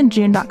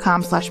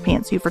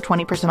oliveandjune.com/pantsuit for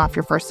 20% off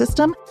your first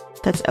system.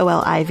 That's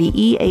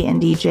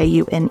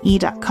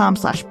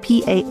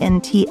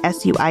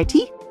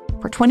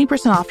oliveandjune.com/pantsuit for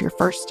 20% off your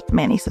first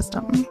Mani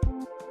system.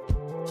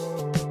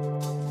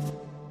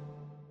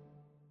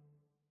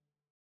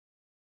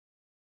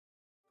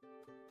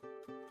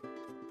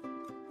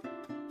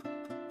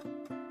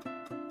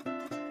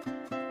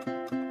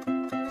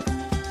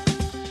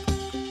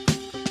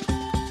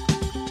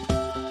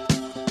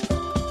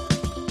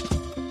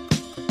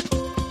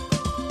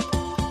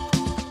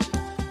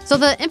 So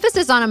the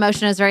emphasis on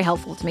emotion is very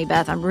helpful to me,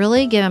 Beth. I'm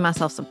really giving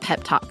myself some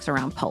pep talks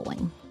around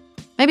polling.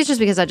 Maybe it's just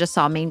because I just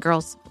saw Mean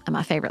Girls, and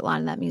my favorite line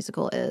in that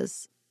musical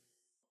is,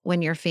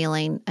 when you're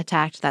feeling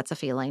attacked, that's a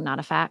feeling, not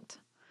a fact.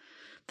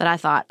 That I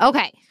thought,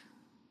 okay,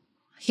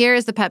 here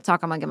is the pep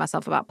talk I'm going to give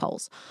myself about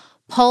polls.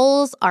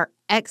 Polls are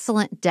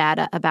excellent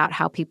data about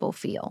how people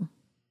feel.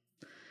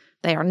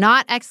 They are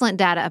not excellent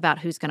data about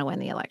who's going to win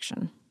the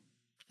election,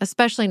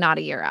 especially not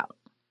a year out.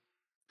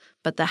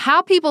 But the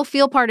how people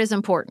feel part is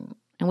important.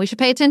 And we should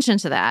pay attention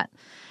to that.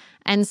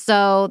 And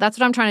so that's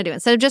what I'm trying to do.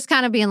 Instead of just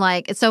kind of being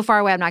like, it's so far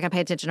away, I'm not going to pay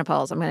attention to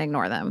polls. I'm going to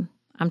ignore them.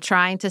 I'm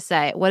trying to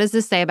say, what does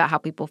this say about how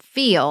people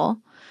feel?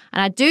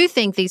 And I do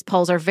think these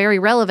polls are very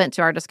relevant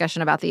to our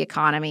discussion about the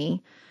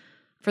economy.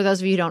 For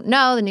those of you who don't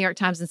know, the New York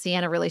Times and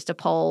Siena released a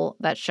poll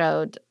that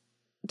showed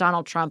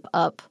Donald Trump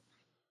up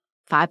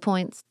 5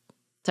 points,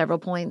 several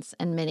points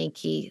in many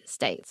key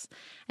states.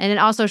 And it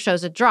also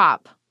shows a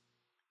drop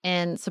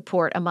in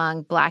support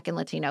among Black and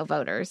Latino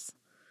voters.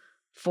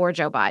 for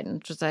Joe Biden,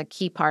 which was a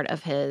key part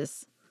of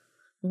his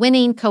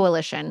winning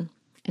coalition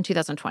in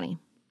 2020.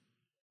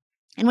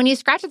 And when you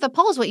scratch at the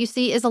polls, what you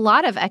see is a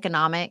lot of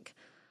economic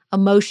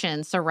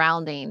emotion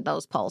surrounding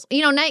those polls.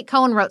 You know, Nate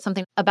Cohn wrote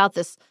something about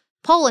this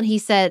poll, and he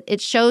said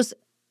it shows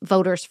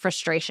voters'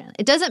 frustration.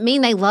 It doesn't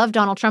mean they love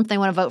Donald Trump, they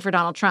want to vote for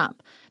Donald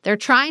Trump. They're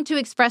trying to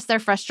express their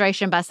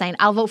frustration by saying,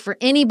 I'll vote for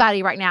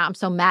anybody right now. I'm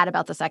so mad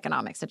about this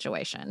economic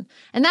situation.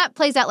 And that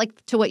plays out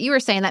like to what you were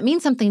saying. That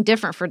means something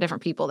different for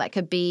different people. That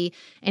could be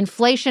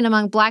inflation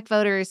among Black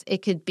voters.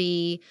 It could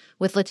be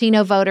with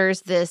Latino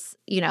voters, this,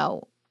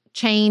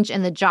 change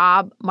in the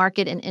job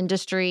market and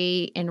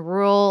industry in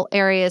rural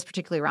areas,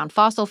 particularly around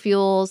fossil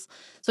fuels.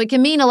 So it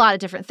can mean a lot of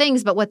different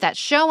things. But what that's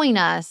showing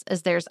us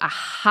is there's a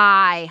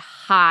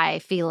high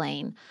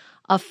feeling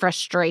of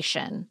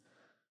frustration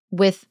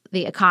with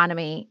the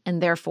economy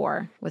and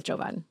therefore with Joe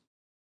Biden.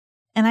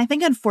 And I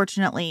think,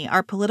 unfortunately,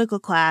 our political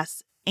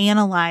class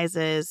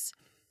analyzes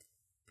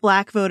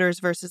Black voters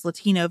versus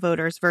Latino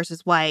voters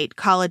versus white,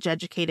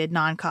 college-educated,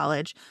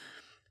 non-college,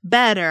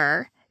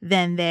 better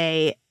than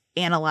they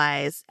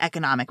analyze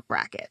economic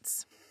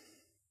brackets.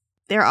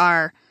 There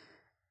are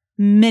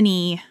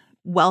many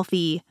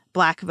wealthy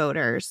Black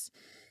voters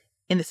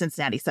in the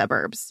Cincinnati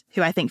suburbs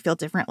who I think feel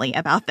differently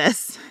about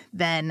this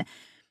than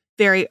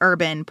very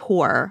urban,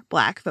 poor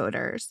Black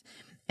voters.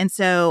 And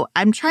so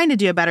I'm trying to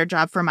do a better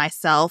job for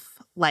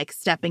myself, like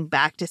stepping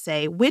back to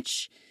say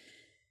which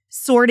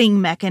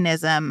sorting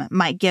mechanism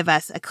might give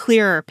us a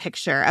clearer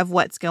picture of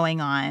what's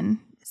going on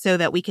so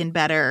that we can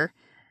better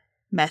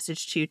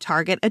message to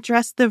target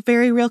address the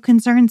very real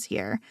concerns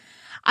here.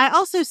 I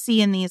also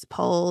see in these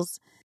polls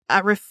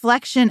a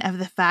reflection of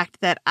the fact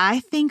that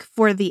I think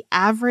for the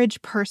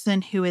average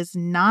person who is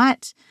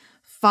not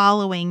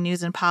following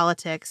news and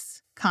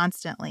politics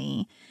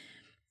constantly,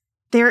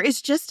 there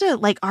is just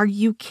a, are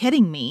you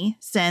kidding me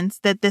sense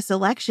that this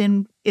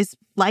election is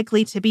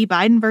likely to be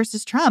Biden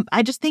versus Trump.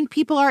 I just think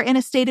people are in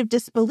a state of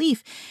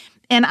disbelief.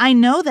 And I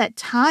know that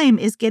time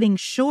is getting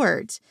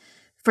short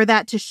for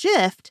that to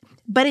shift,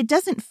 but it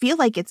doesn't feel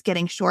like it's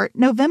getting short.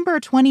 November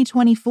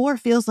 2024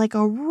 feels like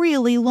a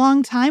really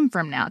long time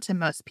from now to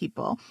most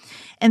people.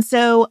 And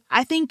so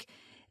I think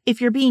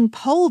if you're being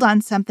polled on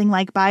something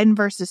like Biden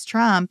versus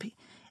Trump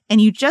and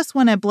you just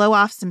want to blow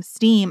off some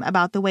steam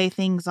about the way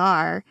things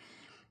are,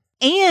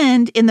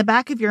 and in the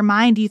back of your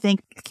mind, you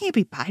think, it can't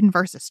be Biden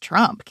versus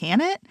Trump,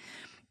 can it?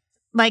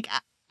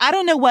 I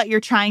don't know what you're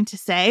trying to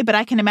say, but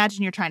I can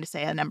imagine you're trying to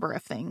say a number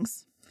of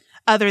things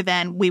other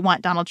than we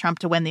want Donald Trump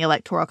to win the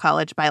Electoral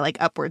College by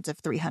upwards of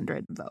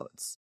 300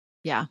 votes.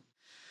 Yeah.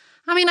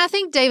 I mean, I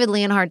think David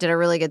Leonhardt did a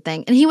really good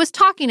thing. And he was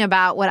talking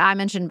about what I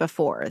mentioned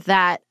before,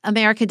 that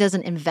America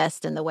doesn't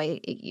invest in the way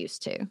it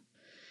used to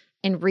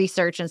in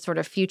research and sort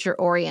of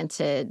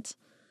future-oriented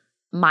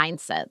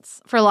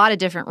mindsets for a lot of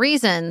different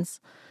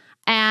reasons.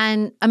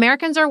 And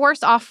Americans are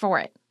worse off for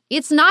it.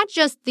 It's not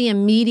just the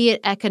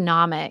immediate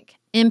economic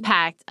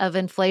impact of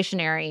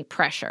inflationary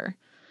pressure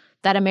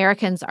that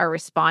Americans are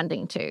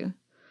responding to.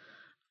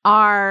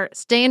 Our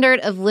standard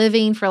of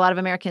living for a lot of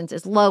Americans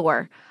is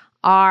lower.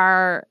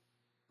 Our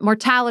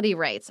mortality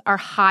rates are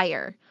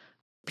higher.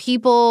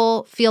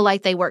 People feel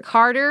like they work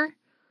harder,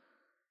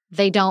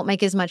 they don't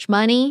make as much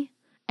money,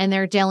 and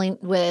they're dealing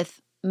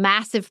with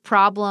massive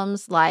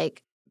problems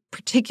like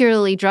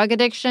particularly drug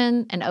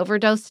addiction and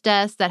overdose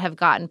deaths that have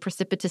gotten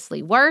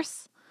precipitously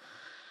worse.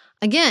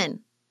 Again,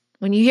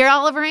 when you hear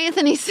Oliver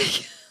Anthony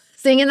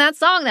singing that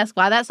song, that's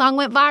why that song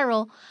went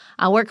viral.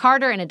 I work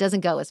harder and it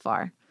doesn't go as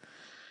far.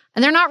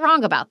 And they're not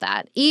wrong about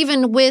that.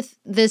 Even with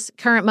this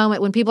current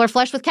moment when people are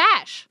flush with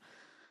cash,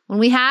 when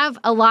we have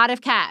a lot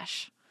of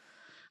cash,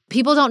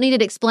 people don't need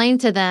it explained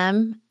to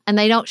them, and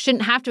they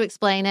shouldn't have to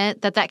explain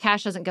it, that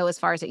cash doesn't go as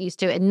far as it used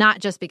to, and not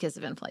just because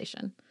of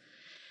inflation.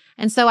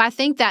 And so I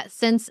think that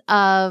sense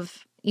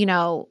of,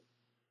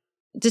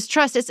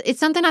 distrust, it's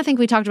something I think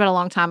we talked about a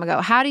long time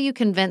ago. How do you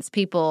convince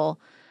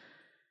people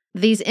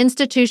these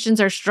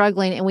institutions are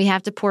struggling and we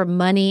have to pour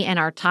money and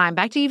our time?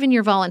 Back to even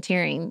your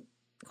volunteering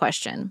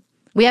question.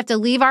 We have to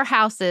leave our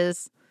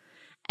houses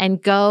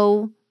and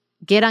go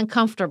get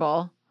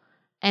uncomfortable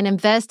and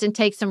invest and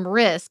take some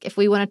risk if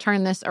we want to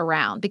turn this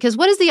around. Because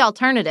what is the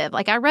alternative?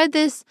 I read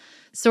this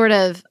sort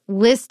of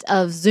list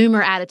of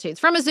Zoomer attitudes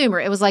from a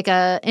Zoomer. It was like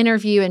an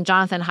interview in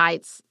Jonathan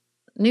Haidt's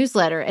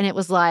newsletter, and it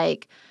was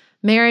like,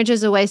 marriage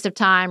is a waste of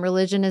time,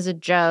 religion is a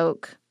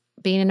joke,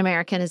 being an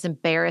American is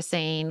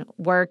embarrassing,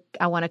 work,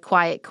 I want to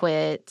quiet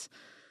quit,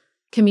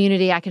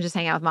 community, I can just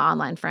hang out with my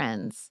online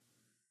friends.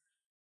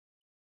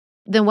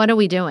 Then what are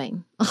we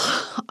doing?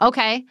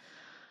 Okay.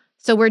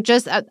 So we're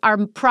just,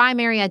 our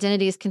primary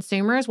identity is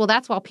consumers. Well,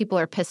 that's why people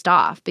are pissed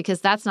off, because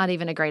that's not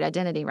even a great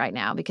identity right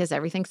now because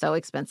everything's so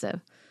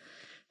expensive.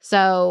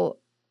 So,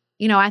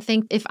 I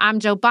think if I'm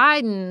Joe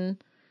Biden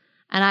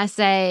and I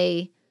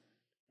say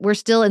we're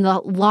still in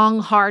the long,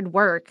 hard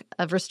work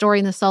of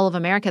restoring the soul of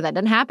America, that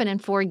doesn't happen in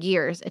 4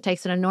 years. It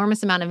takes an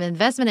enormous amount of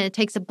investment, and it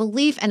takes a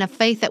belief and a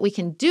faith that we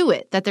can do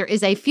it, that there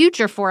is a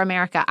future for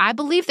America. I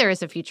believe there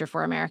is a future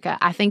for America.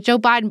 I think Joe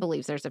Biden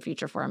believes there's a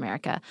future for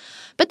America.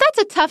 But that's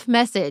a tough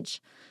message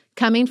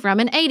coming from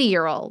an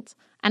 80-year-old.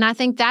 And I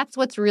think that's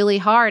what's really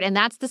hard. And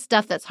that's the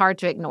stuff that's hard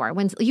to ignore.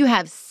 When you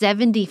have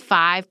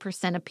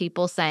 75% of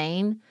people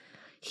saying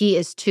he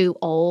is too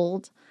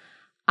old,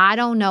 I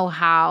don't know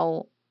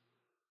how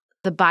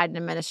the Biden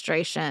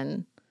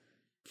administration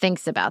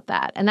thinks about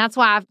that. And that's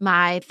why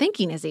my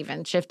thinking has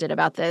even shifted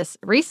about this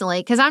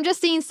recently, because I'm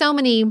just seeing so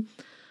many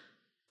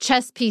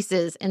chess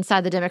pieces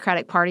inside the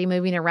Democratic Party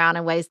moving around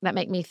in ways that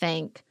make me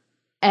think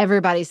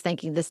everybody's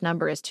thinking this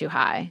number is too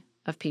high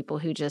of people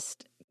who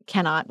just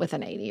cannot with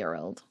an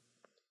 80-year-old.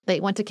 They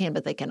want to can,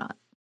 but they cannot.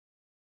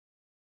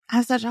 I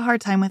have such a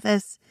hard time with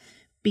this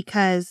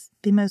because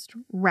the most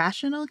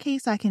rational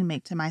case I can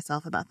make to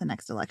myself about the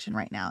next election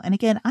right now, and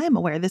again, I am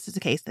aware this is a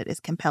case that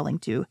is compelling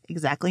to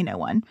exactly no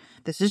one.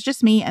 This is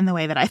just me and the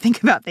way that I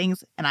think about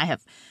things, and I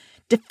have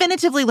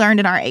definitively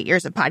learned in our 8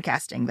 years of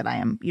podcasting that I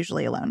am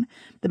usually alone.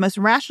 The most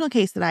rational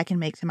case that I can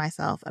make to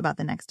myself about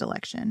the next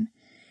election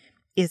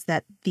is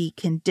that the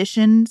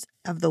conditions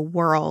of the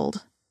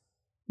world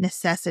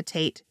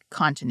necessitate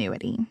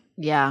continuity.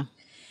 Yeah.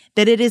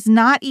 That it is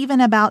not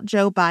even about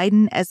Joe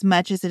Biden as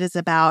much as it is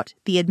about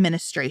the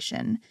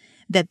administration.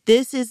 That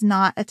this is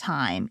not a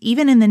time,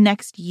 even in the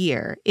next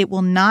year, it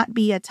will not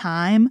be a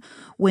time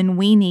when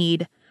we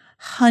need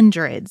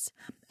hundreds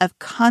of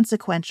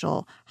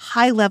consequential,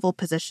 high-level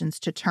positions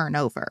to turn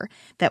over.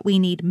 That we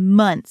need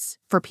months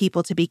for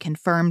people to be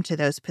confirmed to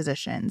those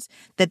positions.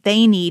 That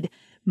they need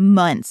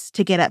months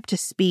to get up to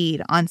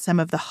speed on some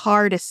of the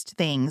hardest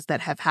things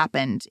that have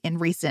happened in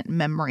recent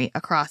memory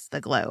across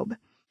the globe.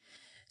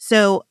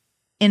 So,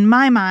 in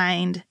my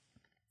mind,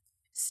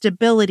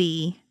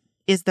 stability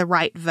is the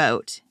right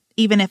vote,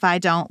 even if I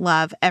don't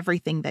love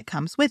everything that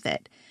comes with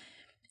it.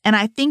 And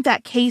I think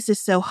that case is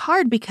so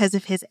hard because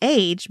of his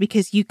age,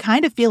 because you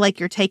kind of feel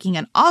like you're taking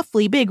an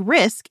awfully big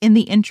risk in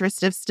the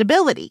interest of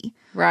stability.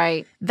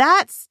 Right.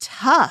 That's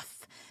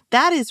tough.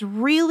 That is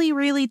really,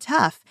 really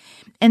tough.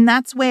 And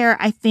that's where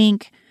I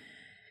think,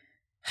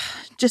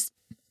 just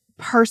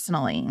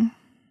personally,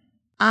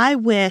 I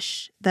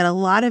wish that a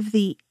lot of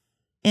the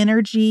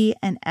energy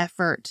and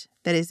effort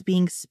that is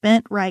being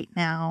spent right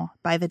now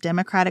by the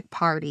Democratic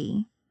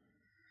Party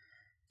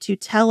to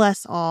tell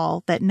us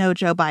all that no,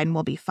 Joe Biden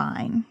will be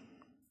fine,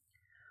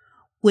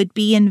 would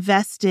be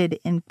invested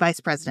in Vice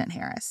President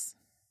Harris.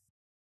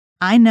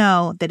 I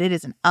know that it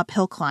is an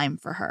uphill climb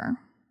for her,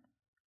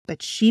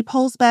 but she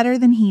polls better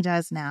than he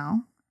does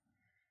now.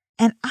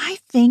 And I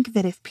think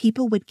that if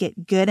people would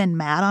get good and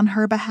mad on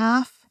her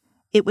behalf,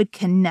 it would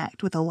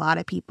connect with a lot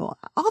of people.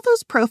 All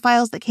those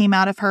profiles that came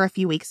out of her a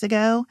few weeks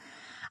ago,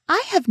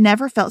 I have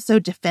never felt so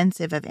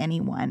defensive of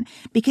anyone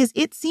because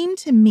it seemed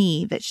to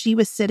me that she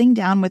was sitting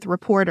down with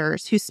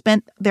reporters who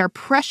spent their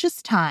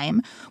precious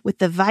time with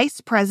the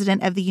Vice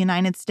President of the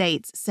United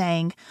States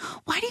saying,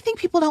 "Why do you think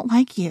people don't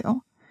like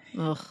you?"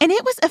 Ugh. And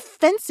it was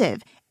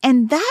offensive.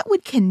 And that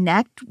would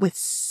connect with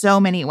so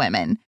many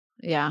women.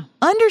 Yeah.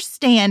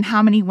 Understand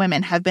how many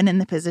women have been in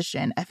the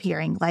position of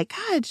hearing like,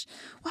 "God,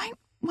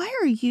 why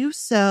are you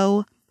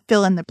so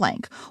fill in the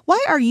blank?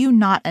 Why are you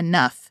not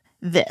enough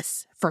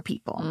this for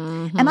people?"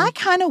 Mm-hmm. And I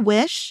kind of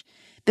wish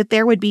that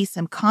there would be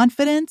some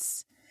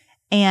confidence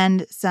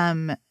and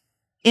some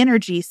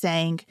energy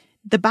saying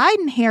the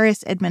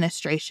Biden-Harris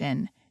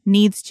administration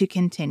needs to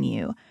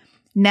continue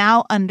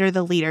now under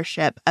the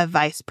leadership of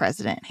Vice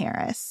President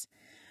Harris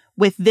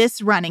with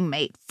this running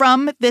mate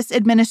from this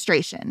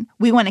administration.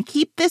 We want to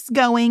keep this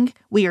going.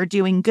 We are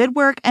doing good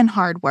work and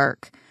hard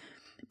work.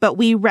 But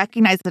we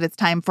recognize that it's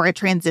time for a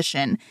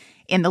transition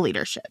in the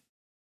leadership.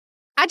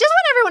 I just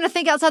want everyone to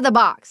think outside the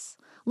box.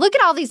 Look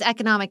at all these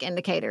economic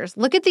indicators.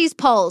 Look at these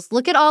polls.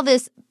 Look at all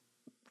this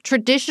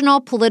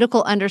traditional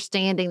political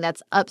understanding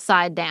that's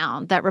upside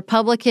down, that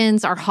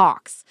Republicans are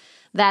hawks,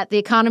 that the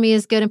economy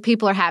is good and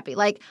people are happy.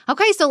 Like,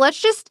 okay, so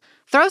let's just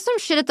throw some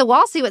shit at the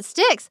wall, see what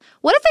sticks.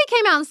 What if they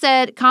came out and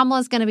said,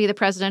 Kamala's going to be the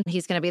president,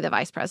 he's going to be the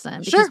vice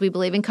president, because we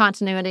believe in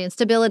continuity and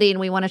stability and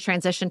we want to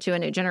transition to a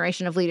new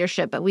generation of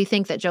leadership, but we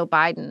think that Joe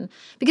Biden,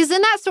 because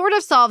then that sort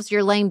of solves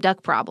your lame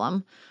duck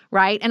problem,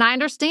 right? And I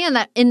understand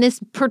that in this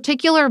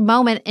particular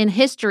moment in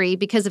history,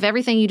 because of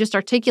everything you just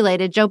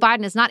articulated, Joe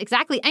Biden is not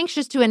exactly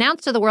anxious to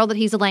announce to the world that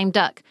he's a lame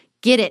duck.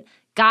 Get it.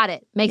 Got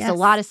it. Makes a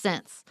lot of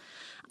sense.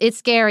 It's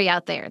scary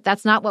out there.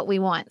 That's not what we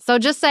want. So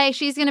just say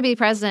she's going to be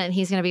president and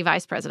he's going to be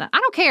vice president.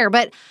 I don't care,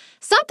 but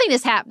something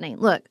is happening.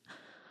 Look,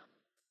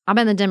 I've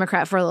been a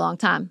Democrat for a long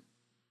time.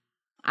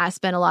 I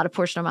spent a lot of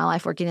portion of my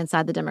life working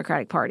inside the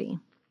Democratic Party.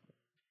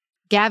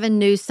 Gavin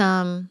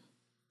Newsom,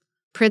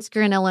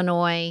 Pritzker in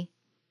Illinois,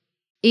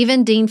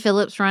 even Dean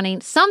Phillips running.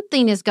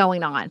 Something is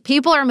going on.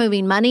 People are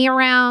moving money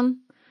around.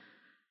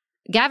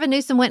 Gavin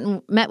Newsom went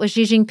and met with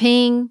Xi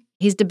Jinping.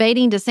 He's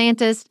debating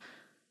DeSantis.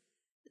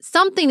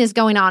 Something is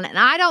going on. And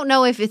I don't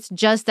know if it's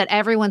just that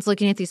everyone's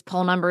looking at these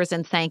poll numbers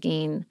and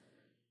thinking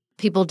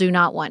people do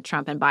not want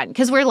Trump and Biden.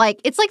 Because we're like,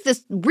 it's like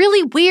this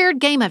really weird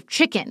game of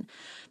chicken.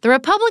 The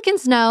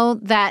Republicans know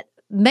that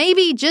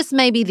maybe, just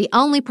maybe, the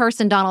only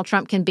person Donald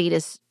Trump can beat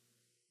is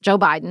Joe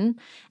Biden.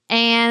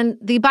 And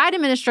the Biden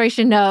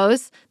administration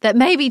knows that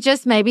maybe,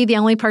 just maybe, the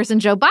only person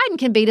Joe Biden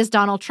can beat is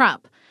Donald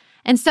Trump.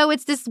 And so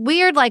it's this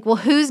weird, like, well,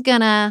 who's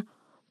going to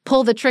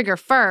pull the trigger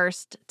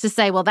first to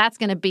say, well, that's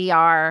going to be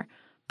our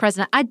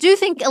president? I do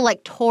think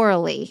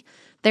electorally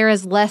there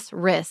is less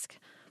risk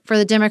for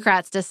the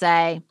Democrats to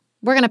say,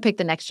 we're going to pick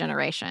the next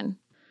generation,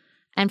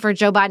 and for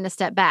Joe Biden to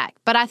step back.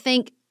 But I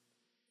think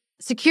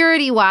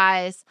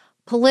security-wise,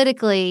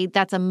 politically,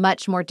 that's a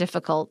much more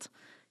difficult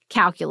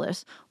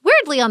calculus.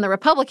 Weirdly, on the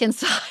Republican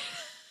side,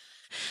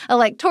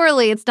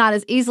 electorally, it's not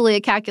as easily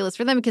a calculus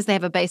for them because they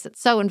have a base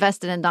that's so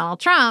invested in Donald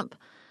Trump.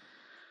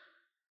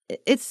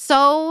 It's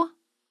so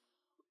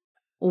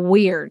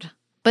weird.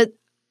 But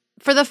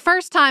for the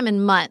first time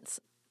in months,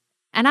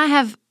 and I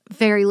have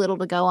very little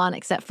to go on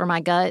except for my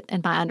gut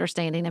and my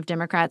understanding of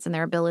Democrats and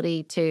their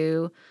ability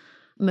to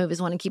move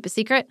as one and keep a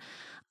secret,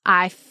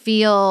 I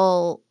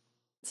feel,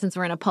 since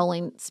we're in a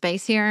polling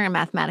space here, a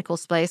mathematical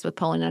space with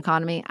polling and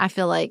economy, I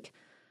feel like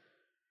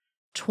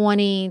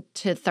 20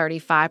 to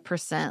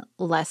 35%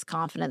 less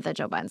confident that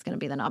Joe Biden's going to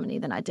be the nominee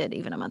than I did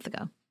even a month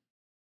ago.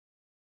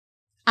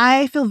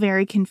 I feel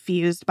very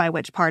confused by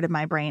which part of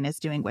my brain is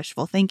doing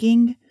wishful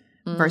thinking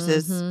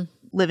versus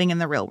living in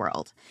the real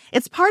world.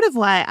 It's part of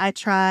why I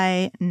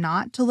try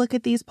not to look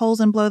at these polls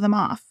and blow them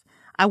off.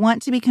 I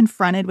want to be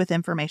confronted with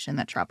information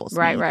that troubles me.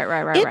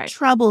 Right. It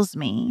troubles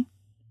me,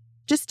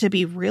 just to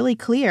be really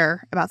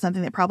clear about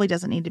something that probably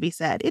doesn't need to be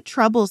said, it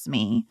troubles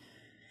me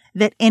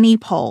that any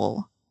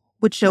poll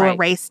would show a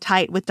race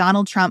tight with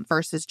Donald Trump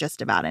versus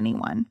just about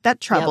anyone.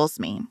 That troubles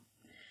me.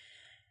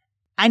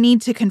 I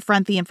need to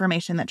confront the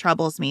information that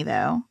troubles me,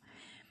 though.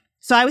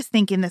 So I was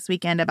thinking this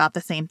weekend about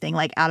the same thing,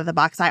 like out of the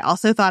box. I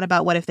also thought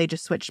about what if they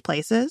just switched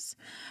places.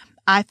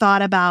 I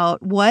thought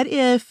about what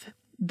if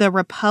the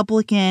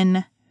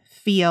Republican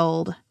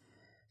field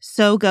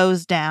so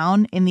goes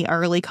down in the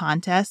early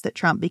contest that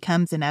Trump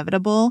becomes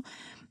inevitable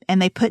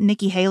and they put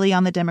Nikki Haley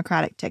on the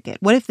Democratic ticket.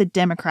 What if the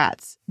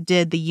Democrats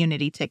did the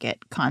unity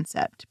ticket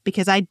concept?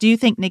 Because I do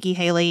think Nikki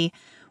Haley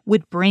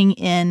would bring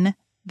in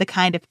the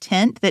kind of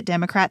tent that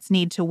Democrats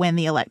need to win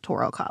the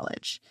Electoral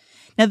College.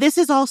 Now, this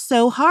is all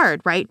so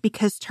hard, right?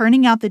 Because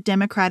turning out the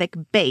Democratic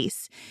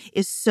base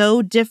is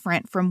so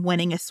different from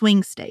winning a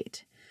swing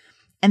state.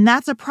 And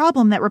that's a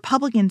problem that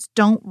Republicans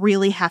don't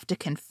really have to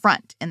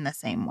confront in the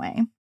same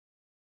way.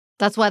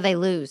 That's why they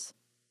lose.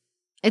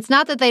 It's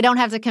not that they don't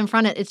have to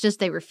confront it. It's just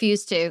they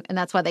refuse to. And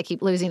that's why they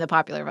keep losing the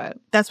popular vote.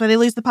 That's why they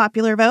lose the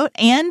popular vote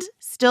and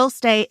still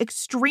stay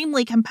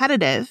extremely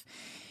competitive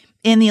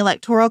in the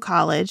Electoral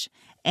College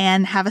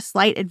and have a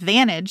slight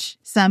advantage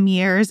some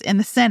years in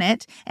the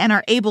Senate and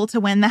are able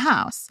to win the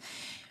House.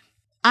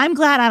 I'm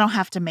glad I don't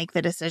have to make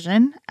the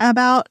decision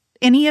about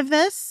any of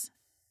this.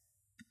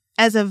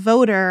 As a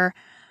voter,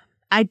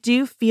 I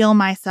do feel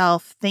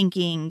myself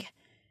thinking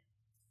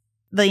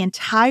the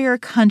entire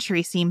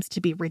country seems to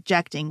be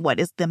rejecting what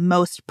is the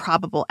most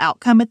probable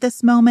outcome at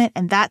this moment,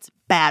 and that's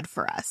bad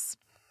for us.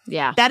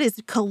 Yeah. That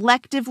is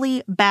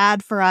collectively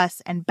bad for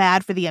us and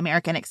bad for the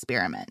American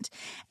experiment.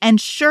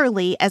 And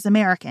surely, as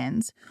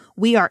Americans,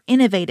 we are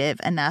innovative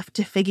enough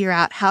to figure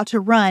out how to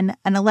run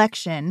an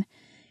election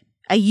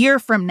a year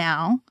from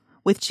now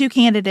with two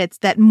candidates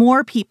that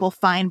more people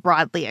find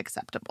broadly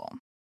acceptable.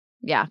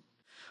 Yeah.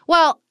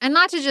 Well, and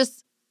not to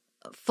just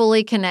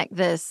fully connect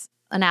this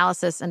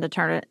analysis and to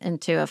turn it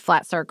into a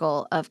flat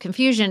circle of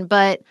confusion,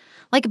 but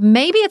like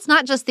maybe it's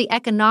not just the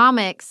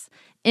economics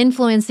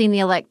influencing the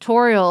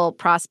electoral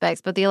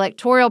prospects, but the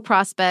electoral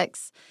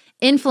prospects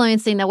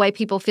influencing the way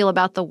people feel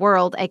about the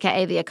world,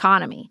 aka the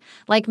economy.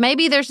 Like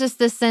maybe there's just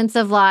this sense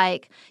of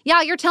like,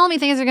 yeah, you're telling me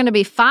things are going to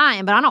be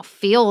fine, but I don't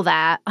feel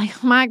that.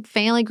 Like my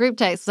family group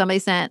text, somebody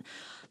sent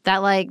that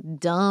like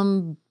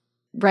dumb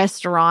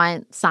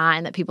restaurant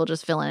sign that people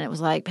just fill in. It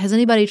was like, has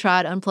anybody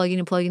tried unplugging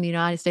and plugging the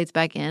United States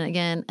back in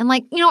again? And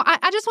like, you know,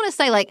 I just want to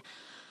say like,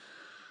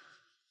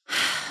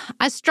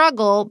 I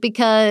struggle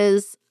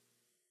because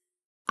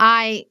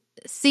I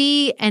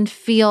see and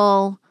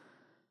feel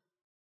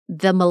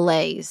the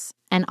malaise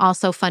and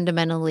also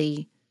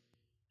fundamentally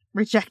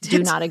reject it.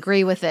 Do not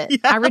agree with it. Yeah.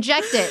 I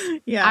reject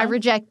it. Yeah. I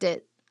reject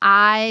it.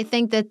 I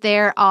think that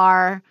there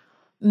are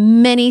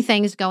many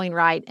things going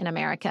right in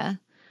America.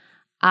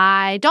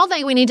 I don't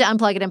think we need to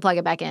unplug it and plug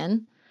it back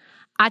in.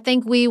 I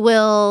think we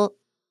will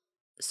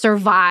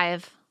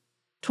survive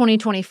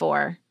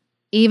 2024,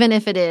 even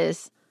if it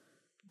is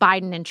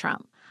Biden and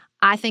Trump.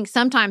 I think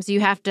sometimes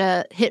you have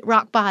to hit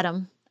rock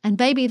bottom. And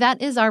baby,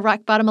 that is our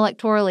rock bottom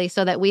electorally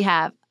so that we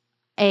have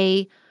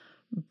a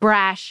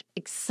brash,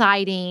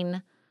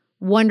 exciting,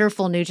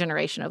 wonderful new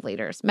generation of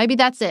leaders. Maybe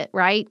that's it,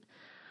 right?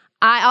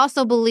 I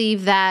also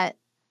believe that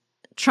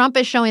Trump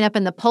is showing up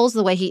in the polls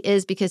the way he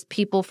is because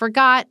people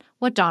forgot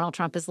what Donald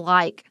Trump is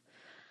like.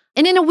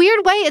 And in a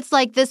weird way, it's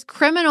like this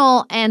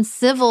criminal and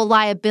civil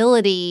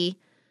liability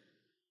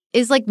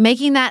is like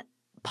making that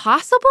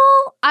possible.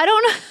 I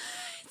don't know.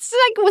 It's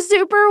like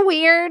super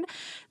weird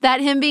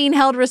that him being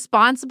held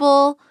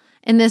responsible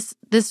in this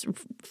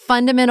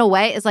fundamental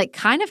way is like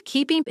kind of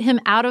keeping him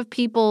out of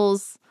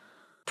people's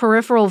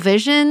peripheral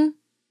vision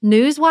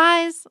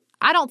news-wise.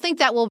 I don't think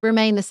that will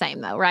remain the same,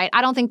 though, right?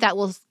 I don't think that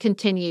will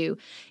continue.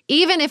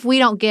 Even if we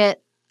don't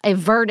get a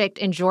verdict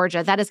in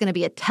Georgia, that is going to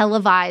be a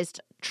televised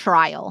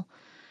trial.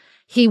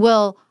 He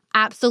will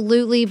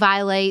absolutely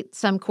violate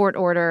some court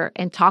order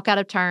and talk out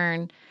of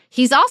turn.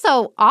 He's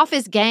also off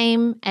his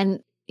game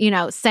and,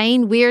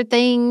 saying weird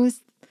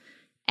things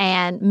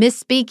and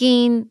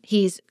misspeaking.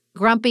 He's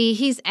grumpy.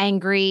 He's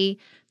angry.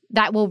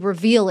 That will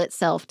reveal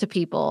itself to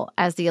people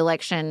as the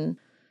election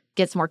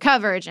gets more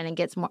coverage and it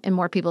gets more in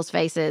more people's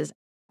faces.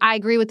 I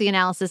agree with the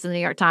analysis in the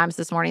New York Times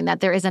this morning that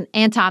there is an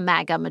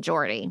anti-MAGA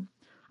majority.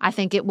 I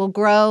think it will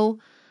grow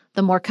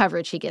the more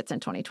coverage he gets in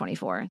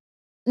 2024.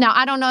 Now,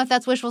 I don't know if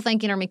that's wishful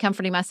thinking or me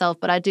comforting myself,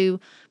 but I do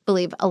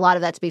believe a lot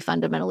of that to be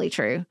fundamentally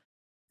true.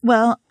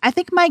 Well, I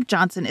think Mike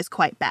Johnson is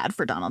quite bad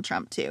for Donald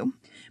Trump, too,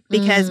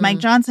 because Mike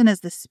Johnson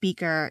as the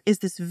speaker is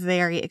this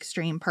very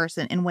extreme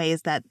person in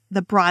ways that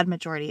the broad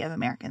majority of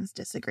Americans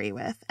disagree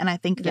with. And I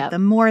think that the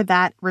more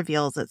that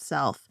reveals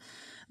itself,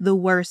 the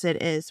worse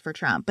it is for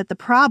Trump. But the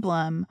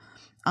problem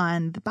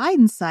on the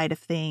Biden side of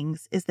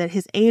things is that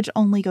his age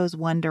only goes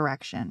one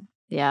direction.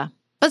 Yeah.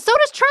 But so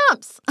does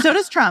Trump's. So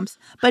does Trump's.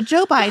 But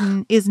Joe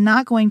Biden is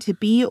not going to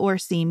be or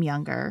seem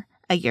younger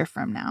a year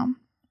from now.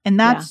 And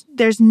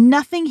there's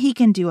nothing he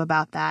can do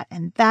about that.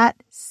 And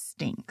that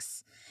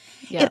stinks.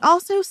 Yeah. It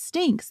also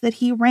stinks that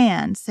he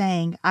ran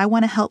saying, I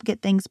want to help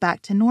get things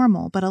back to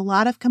normal. But a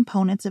lot of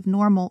components of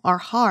normal are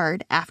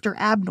hard after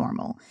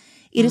abnormal.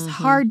 It is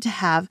hard to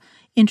have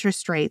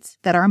interest rates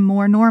that are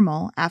more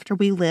normal after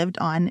we lived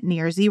on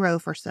near zero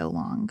for so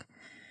long.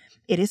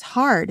 It is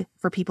hard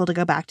for people to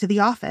go back to the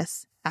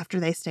office after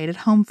they stayed at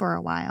home for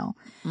a while.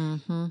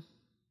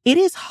 It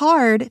is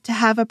hard to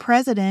have a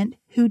president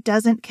who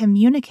doesn't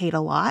communicate a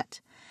lot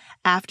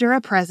after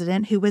a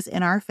president who was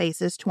in our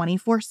faces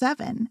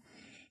 24/7.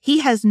 He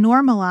has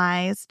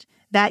normalized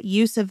that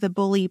use of the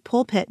bully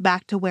pulpit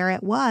back to where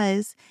it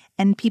was,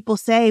 and people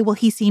say, well,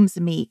 he seems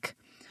meek,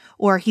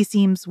 or he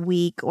seems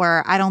weak,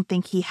 or I don't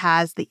think he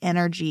has the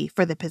energy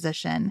for the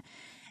position.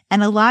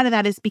 And a lot of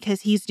that is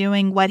because he's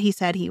doing what he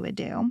said he would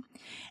do.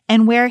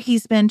 And where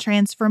he's been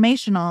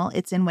transformational,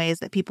 it's in ways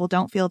that people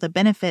don't feel the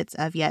benefits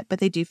of yet, but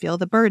they do feel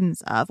the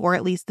burdens of, or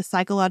at least the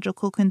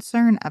psychological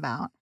concern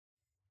about.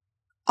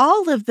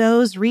 All of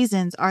those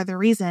reasons are the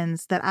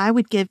reasons that I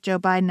would give Joe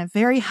Biden a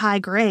very high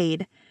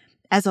grade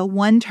as a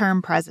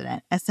one-term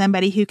president, as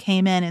somebody who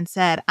came in and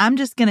said, I'm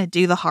just going to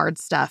do the hard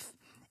stuff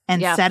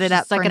and set it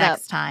up for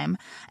next time.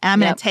 And I'm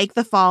going to take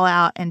the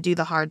fallout and do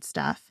the hard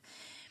stuff.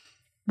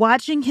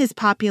 Watching his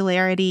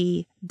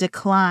popularity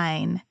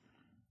decline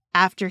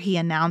after he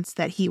announced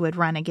that he would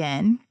run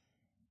again,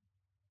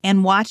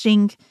 and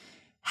watching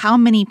how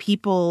many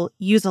people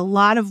use a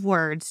lot of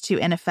words to,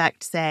 in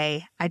effect,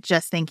 say, I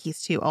just think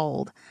he's too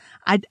old.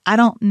 I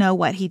don't know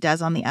what he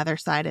does on the other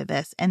side of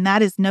this. And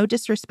that is no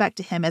disrespect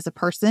to him as a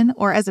person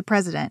or as a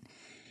president.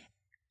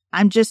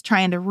 I'm just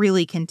trying to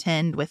really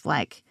contend with,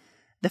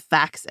 the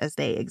facts as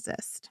they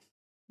exist.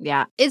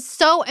 Yeah, it's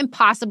so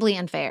impossibly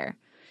unfair.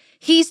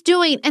 He's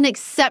doing an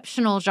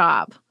exceptional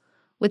job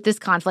with this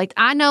conflict.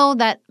 I know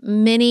that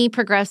many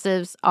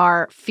progressives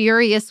are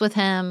furious with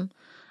him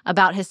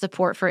about his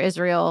support for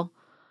Israel.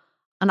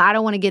 And I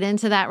don't want to get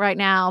into that right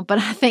now, but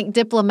I think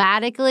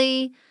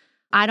diplomatically,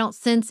 I don't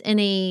sense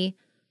any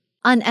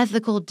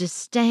unethical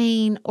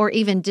disdain or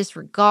even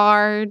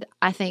disregard.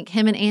 I think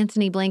him and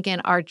Antony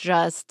Blinken are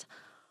just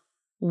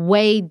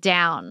weighed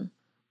down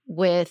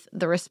with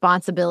the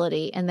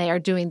responsibility, and they are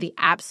doing the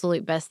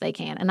absolute best they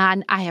can. And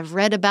I have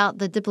read about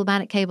the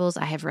diplomatic cables.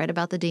 I have read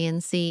about the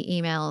DNC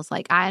emails.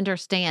 I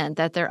understand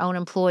that their own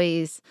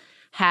employees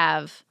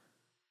have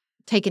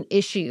taken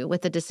issue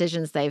with the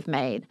decisions they've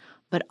made.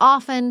 But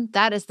often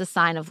that is the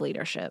sign of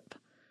leadership.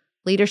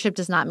 Leadership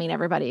does not mean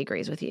everybody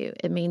agrees with you.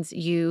 It means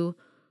you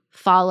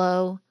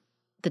follow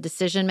the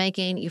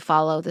decision-making, you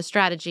follow the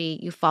strategy,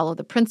 you follow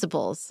the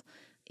principles,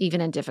 even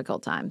in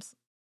difficult times.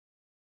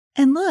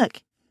 And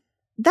look,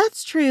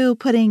 that's true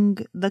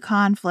putting the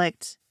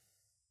conflict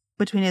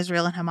between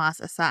Israel and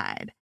Hamas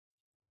aside.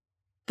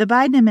 The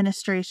Biden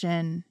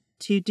administration,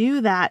 to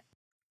do that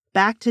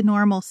back to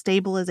normal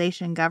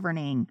stabilization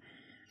governing,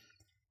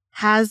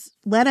 has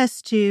led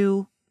us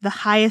to the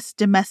highest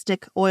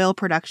domestic oil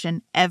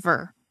production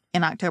ever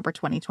in October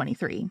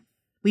 2023.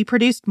 We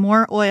produced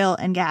more oil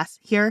and gas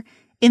here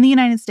in the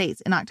United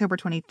States in October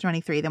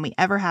 2023 than we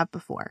ever have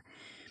before.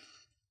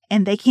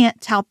 And they can't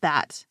tout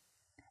that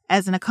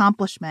as an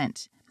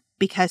accomplishment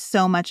because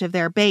so much of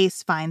their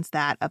base finds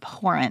that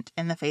abhorrent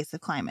in the face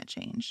of climate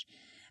change.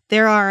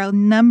 There are a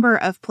number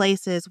of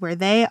places where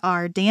they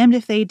are damned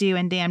if they do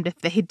and damned if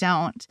they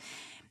don't.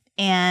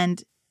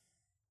 And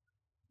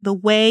the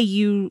way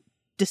you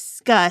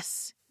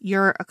discuss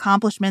your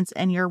accomplishments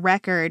and your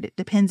record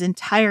depends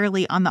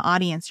entirely on the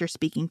audience you're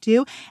speaking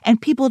to.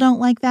 And people don't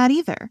like that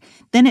either.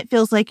 Then it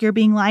feels like you're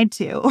being lied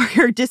to or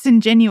you're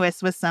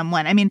disingenuous with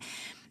someone. I mean,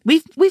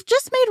 we've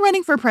just made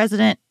running for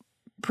president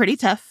pretty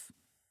tough,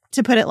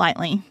 to put it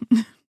lightly.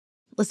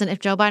 Listen, if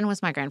Joe Biden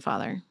was my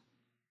grandfather,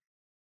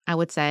 I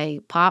would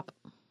say, Pop,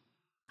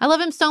 I love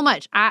him so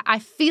much. I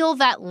feel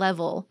that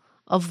level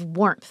of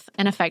warmth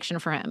and affection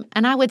for him.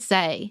 And I would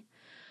say,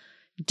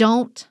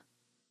 don't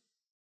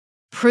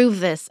prove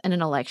this in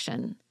an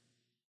election.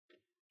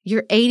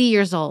 You're 80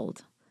 years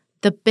old.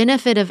 The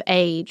benefit of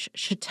age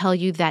should tell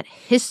you that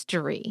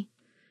history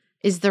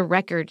is the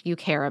record you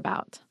care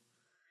about.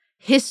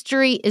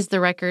 History is the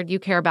record you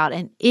care about,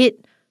 and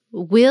it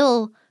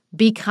will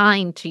be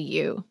kind to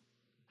you.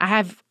 I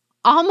have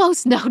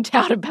almost no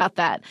doubt about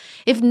that.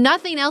 If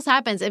nothing else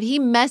happens, if he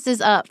messes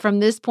up from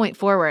this point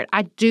forward,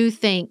 I do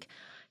think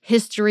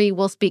history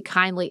will speak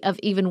kindly of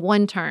even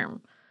one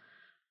term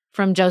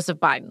from Joseph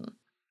Biden.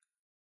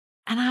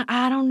 And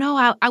I don't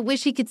know. I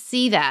wish he could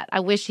see that. I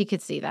wish he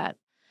could see that.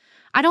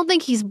 I don't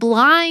think he's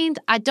blind.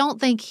 I don't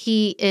think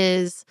he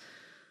is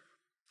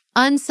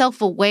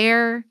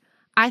unself-aware.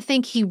 I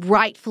think he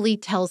rightfully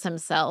tells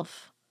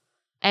himself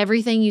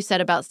everything you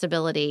said about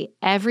stability,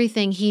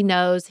 everything he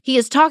knows. He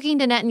is talking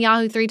to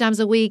Netanyahu 3 times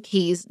a week.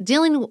 He's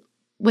dealing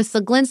with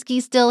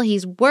Zelensky still.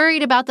 He's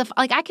worried about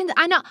I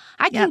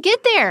can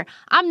get there.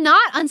 I'm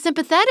not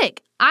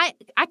unsympathetic. I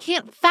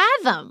can't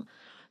fathom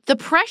the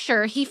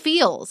pressure he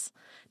feels,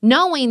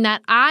 knowing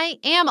that I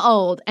am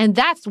old and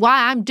that's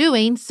why I'm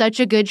doing such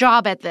a good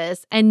job at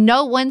this and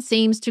no one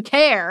seems to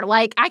care.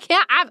 I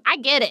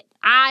get it.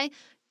 I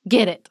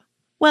get it.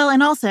 Well,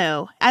 and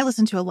also, I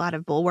listen to a lot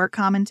of Bulwark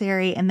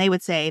commentary, and they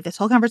would say this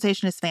whole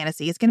conversation is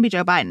fantasy. It's going to be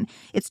Joe Biden.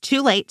 It's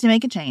too late to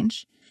make a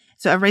change.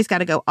 So everybody's got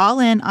to go all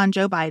in on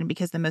Joe Biden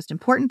because the most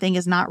important thing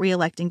is not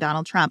reelecting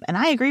Donald Trump. And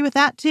I agree with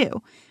that,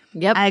 too.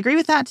 Yep. I agree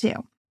with that, too.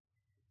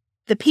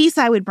 The piece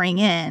I would bring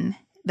in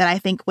that I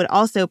think would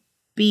also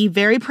be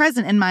very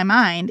present in my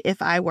mind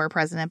if I were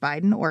President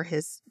Biden or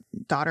his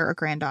daughter or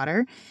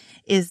granddaughter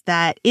is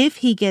that if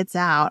he gets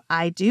out,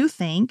 I do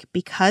think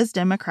because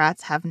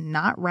Democrats have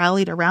not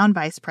rallied around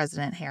Vice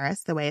President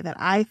Harris the way that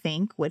I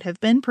think would have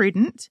been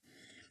prudent,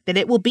 that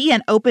it will be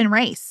an open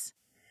race.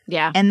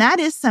 Yeah. And that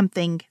is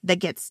something that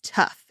gets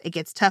tough. It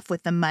gets tough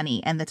with the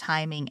money and the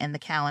timing and the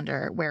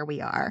calendar where we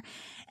are.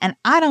 And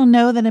I don't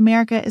know that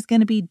America is going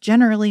to be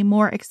generally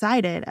more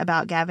excited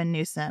about Gavin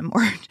Newsom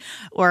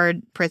or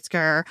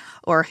Pritzker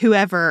or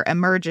whoever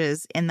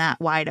emerges in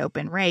that wide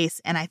open race.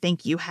 And I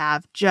think you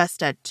have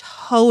just a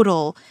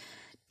total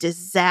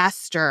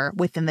disaster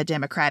within the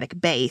Democratic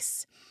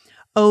base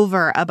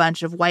over a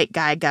bunch of white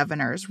guy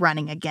governors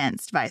running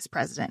against Vice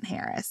President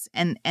Harris.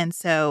 And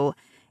so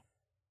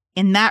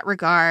in that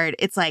regard,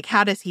 it's like,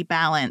 how does he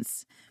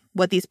balance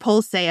what these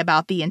polls say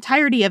about the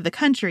entirety of the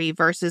country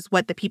versus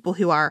what the people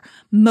who are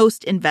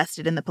most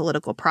invested in the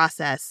political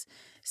process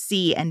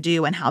see and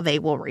do and how they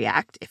will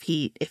react if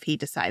he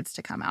decides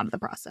to come out of the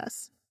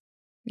process?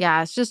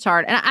 Yeah, it's just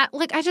hard. And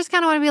I just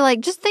kind of want to be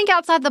like, just think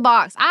outside the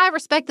box. I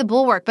respect the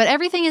Bulwark, but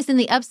everything is in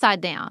the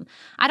upside down.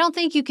 I don't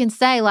think you can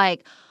say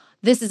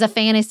this is a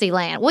fantasy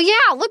land. Well,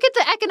 yeah, look at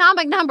the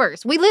economic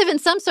numbers. We live in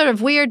some sort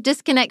of weird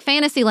disconnect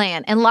fantasy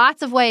land in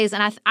lots of ways.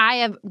 And I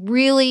am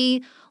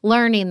really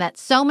learning that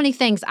so many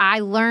things I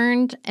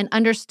learned and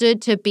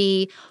understood to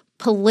be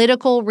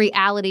political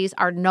realities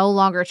are no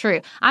longer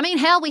true. I mean,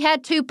 hell, we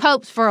had 2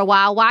 popes for a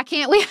while. Why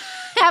can't we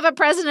have a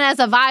president as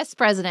a vice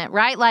president,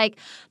 right?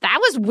 That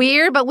was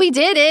weird, but we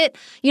did it.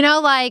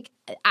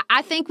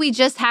 I think we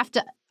just have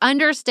to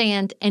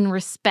understand and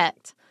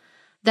respect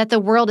that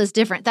the world is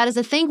different. That is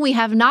a thing we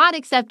have not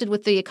accepted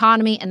with the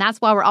economy, and that's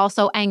why we're all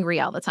so angry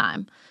all the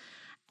time.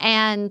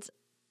 And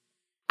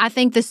I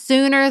think the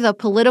sooner the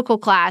political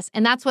class,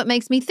 and that's what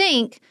makes me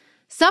think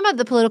some of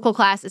the political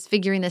class is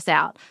figuring this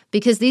out,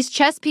 because these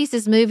chess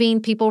pieces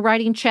moving, people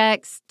writing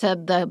checks to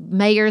the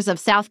mayors of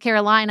South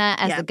Carolina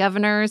as the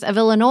governors of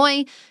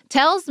Illinois,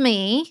 tells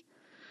me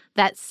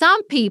that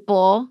some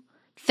people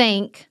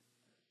think,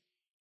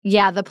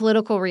 yeah, the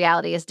political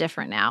reality is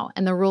different now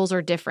and the rules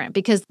are different,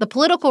 because the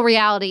political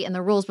reality and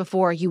the rules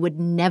before, you would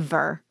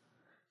never,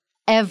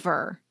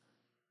 ever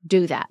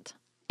do that,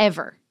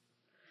 ever.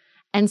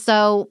 And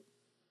so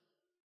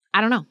I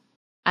don't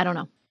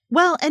know.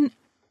 Well, and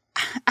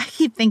I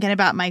keep thinking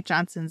about Mike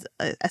Johnson's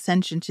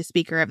ascension to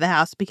Speaker of the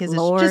House because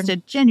it's just a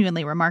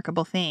genuinely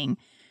remarkable thing.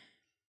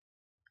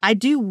 I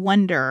do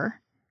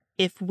wonder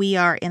if we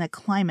are in a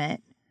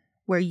climate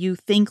where you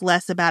think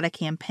less about a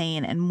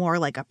campaign and more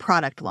like a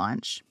product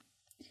launch,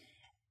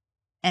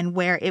 and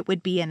where it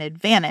would be an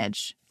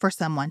advantage for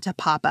someone to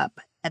pop up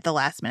at the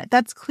last minute.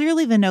 That's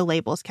clearly the no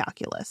labels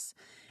calculus.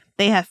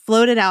 They have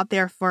floated out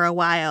there for a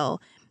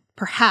while.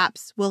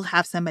 Perhaps we'll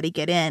have somebody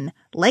get in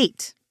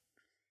late.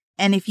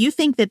 And if you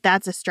think that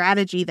that's a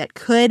strategy that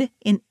could,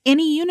 in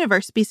any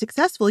universe, be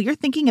successful, you're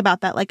thinking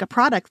about that like a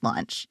product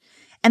launch.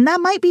 And that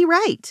might be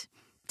right.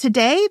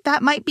 Today,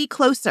 that might be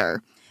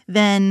closer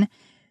than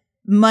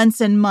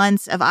months and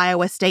months of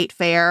Iowa State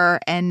Fair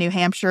and New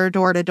Hampshire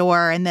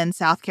door-to-door and then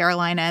South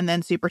Carolina and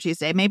then Super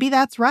Tuesday. Maybe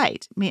that's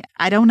right. I mean,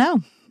 I don't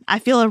know. I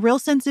feel a real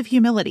sense of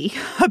humility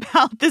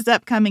about this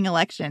upcoming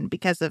election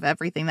because of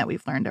everything that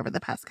we've learned over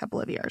the past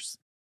couple of years.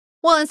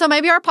 Well, and so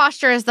maybe our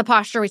posture is the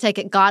posture we take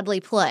at Godly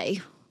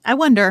Play. I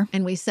wonder.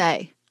 And we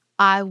say,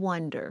 I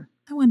wonder.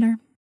 I wonder.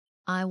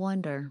 I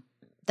wonder.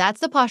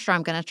 That's the posture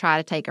I'm going to try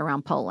to take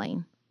around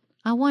polling.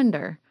 I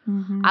wonder.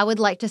 Mm-hmm. I would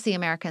like to see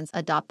Americans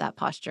adopt that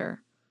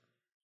posture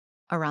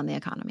around the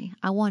economy.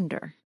 I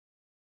wonder.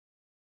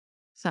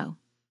 So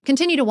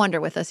continue to wonder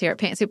with us here at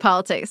Pantsuit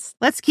Politics.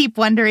 Let's keep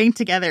wondering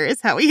together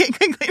is how we get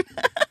quickly.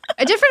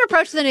 A different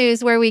approach to the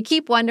news where we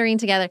keep wondering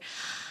together.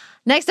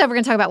 Next up, we're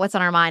going to talk about what's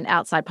on our mind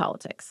outside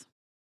politics.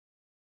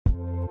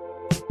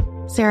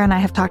 Sarah and I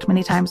have talked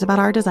many times about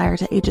our desire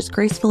to age as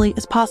gracefully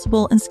as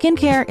possible, and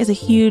skincare is a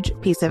huge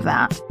piece of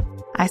that.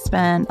 I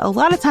spend a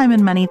lot of time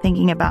and money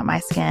thinking about my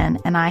skin,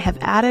 and I have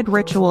added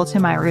Ritual to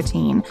my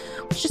routine,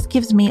 which just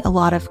gives me a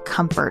lot of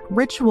comfort.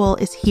 Ritual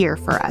is here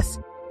for us.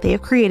 They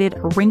have created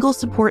a wrinkle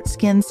support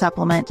skin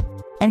supplement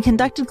and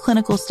conducted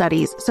clinical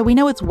studies, so we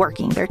know it's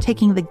working. They're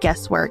taking the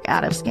guesswork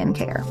out of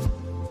skincare.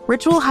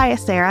 Ritual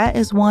Hyacera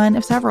is one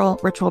of several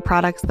Ritual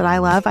products that I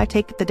love. I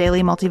take the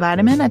daily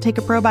multivitamin, I take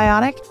a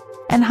probiotic,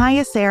 and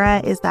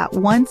Hyacera is that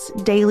once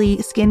daily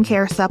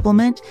skincare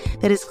supplement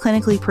that is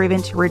clinically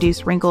proven to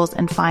reduce wrinkles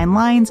and fine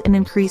lines and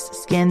increase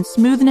skin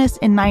smoothness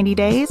in 90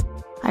 days.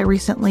 I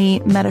recently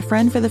met a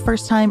friend for the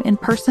first time in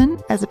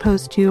person as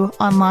opposed to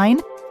online,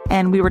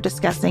 and we were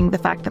discussing the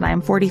fact that I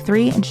am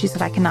 43, and she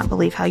said, "I cannot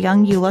believe how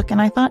young you look."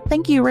 And I thought,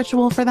 thank you,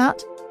 Ritual, for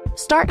that.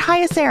 Start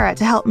Hyacera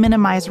to help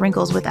minimize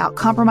wrinkles without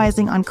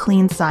compromising on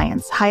clean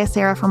science.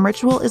 Hyacera from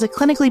Ritual is a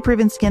clinically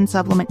proven skin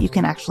supplement you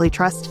can actually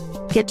trust.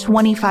 Get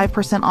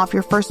 25% off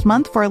your first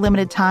month for a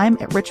limited time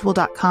at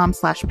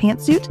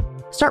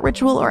ritual.com/pantsuit. Start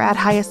Ritual or add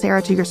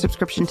Hyacera to your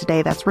subscription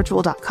today. That's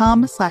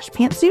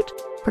ritual.com/pantsuit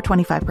for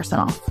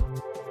 25% off.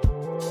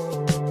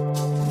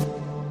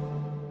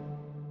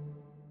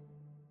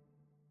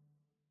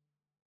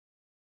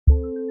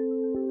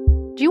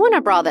 Do you want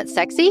a bra that's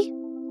sexy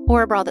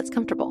or a bra that's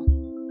comfortable?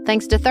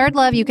 Thanks to Third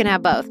Love, you can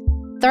have both.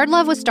 Third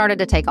Love was started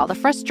to take all the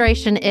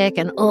frustration, ick,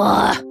 and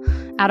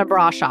out of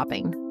bra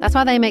shopping. That's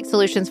why they make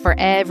solutions for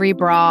every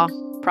bra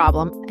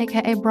problem,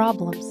 aka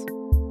problems.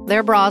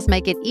 Their bras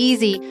make it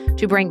easy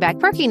to bring back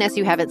perkiness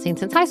you haven't seen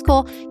since high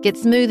school, get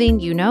smoothing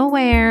you know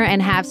where,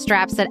 and have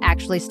straps that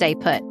actually stay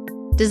put.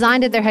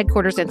 Designed at their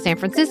headquarters in San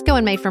Francisco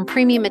and made from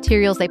premium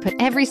materials, they put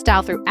every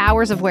style through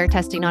hours of wear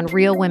testing on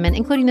real women,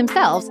 including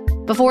themselves,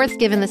 before it's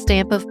given the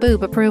stamp of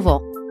boob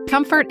approval.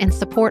 Comfort and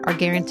support are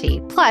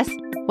guaranteed. Plus,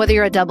 whether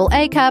you're a double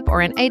A cup or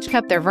an H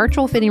cup, their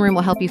virtual fitting room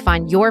will help you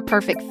find your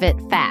perfect fit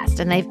fast.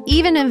 And they've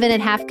even invented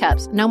half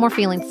cups. No more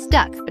feeling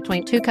stuck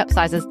between two cup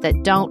sizes that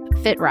don't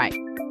fit right.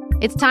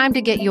 It's time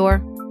to get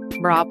your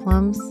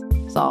problems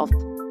solved.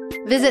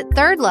 Visit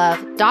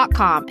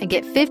thirdlove.com and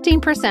get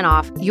 15%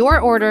 off your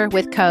order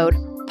with code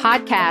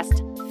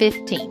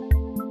podcast15.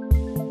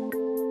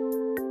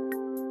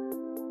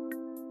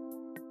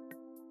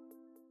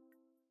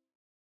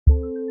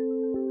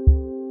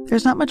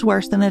 There's not much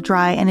worse than a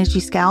dry and itchy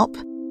scalp.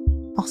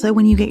 Also,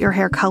 when you get your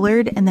hair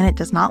colored and then it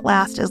does not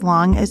last as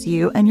long as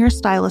you and your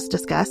stylist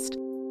discussed.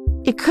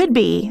 It could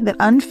be that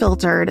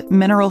unfiltered,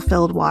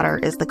 mineral-filled water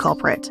is the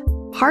culprit.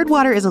 Hard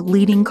water is a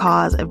leading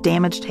cause of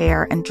damaged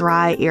hair and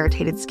dry,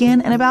 irritated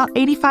skin, and about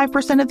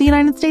 85% of the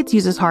United States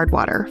uses hard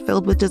water,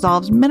 filled with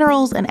dissolved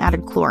minerals and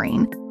added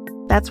chlorine.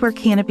 That's where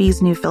Canopy's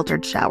new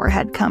filtered shower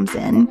head comes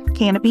in.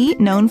 Canopy,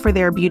 known for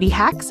their beauty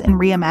hacks and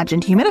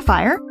reimagined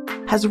humidifier,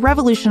 has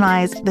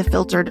revolutionized the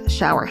filtered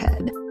shower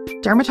head.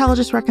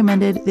 Dermatologists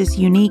recommended this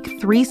unique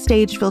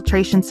 3-stage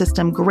filtration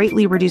system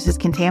greatly reduces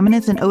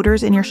contaminants and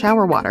odors in your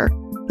shower water,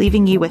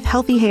 leaving you with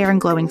healthy hair and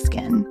glowing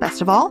skin.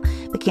 Best of all,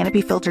 the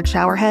Canopy filtered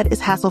shower head is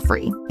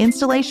hassle-free.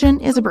 Installation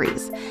is a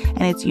breeze,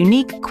 and its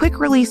unique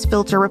quick-release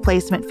filter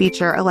replacement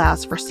feature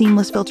allows for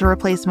seamless filter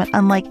replacement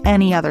unlike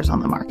any others on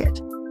the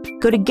market.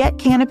 Go to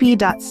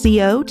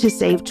getcanopy.co to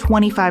save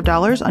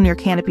 $25 on your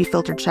Canopy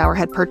filtered shower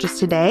head purchase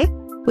today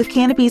with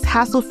Canopy's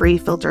hassle-free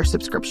filter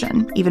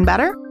subscription. Even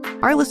better,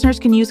 our listeners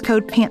can use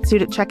code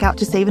PANTSUIT at checkout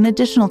to save an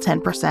additional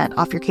 10%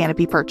 off your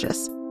Canopy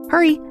purchase.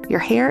 Hurry, your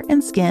hair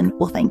and skin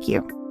will thank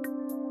you.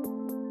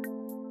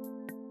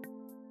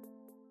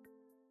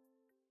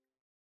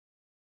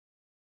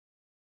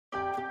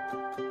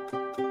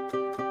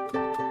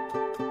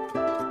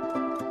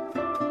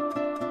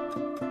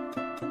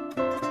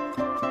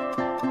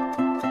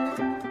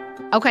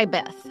 Okay,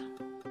 Beth,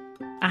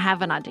 I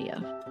have an idea.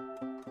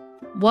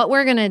 What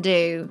we're going to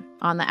do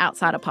on the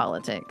outside of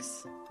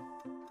politics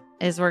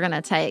is we're going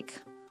to take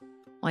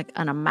like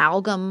an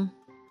amalgam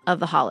of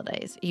the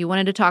holidays. You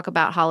wanted to talk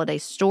about holiday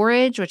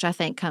storage, which I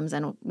think comes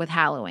in with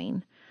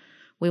Halloween.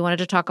 We wanted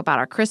to talk about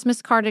our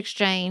Christmas card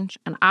exchange,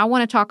 and I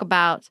want to talk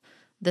about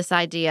this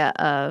idea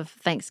of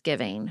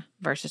Thanksgiving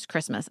versus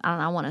Christmas. And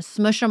I want to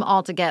smush them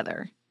all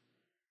together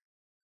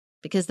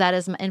because that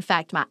is, in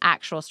fact, my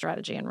actual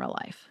strategy in real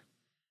life.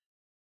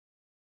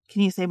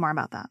 Can you say more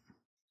about that?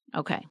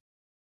 Okay.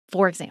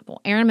 For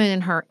example, Erin Moon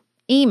in her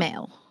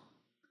email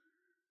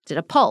did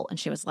a poll, and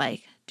she was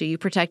like, do you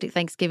protect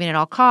Thanksgiving at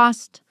all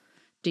costs?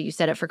 Do you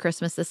set it for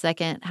Christmas the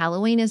second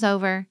Halloween is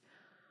over?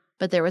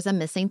 But there was a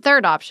missing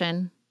third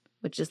option,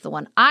 which is the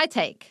one I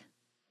take,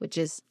 which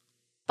is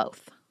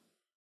both.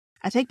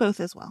 I take both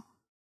as well.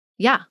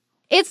 Yeah.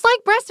 It's like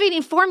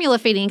breastfeeding, formula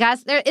feeding,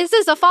 guys. This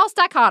is a false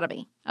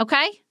dichotomy,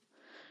 okay?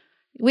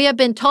 We have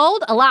been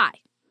told a lie.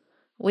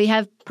 We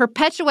have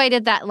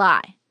perpetuated that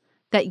lie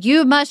that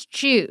you must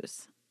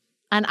choose.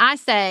 And I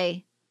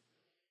say,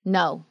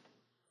 no,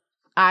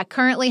 I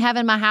currently have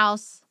in my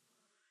house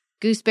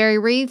gooseberry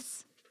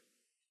wreaths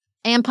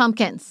and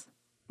pumpkins.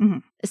 Mm-hmm.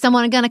 Is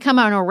someone going to come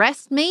and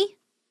arrest me?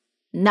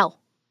 No.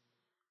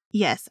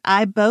 Yes,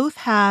 I both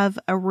have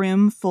a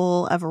room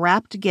full of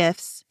wrapped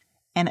gifts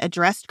and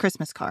addressed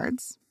Christmas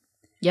cards.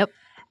 Yep.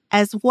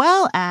 As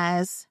well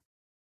as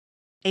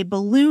a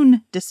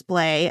balloon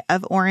display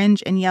of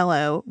orange and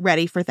yellow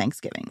ready for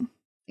Thanksgiving.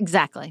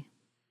 Exactly.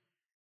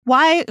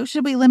 Why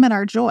should we limit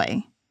our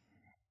joy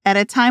at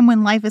a time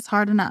when life is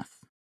hard enough?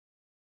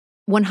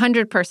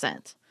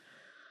 100%.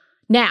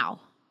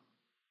 Now,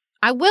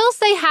 I will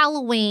say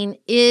Halloween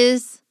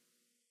is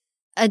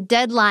a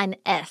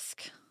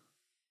deadline-esque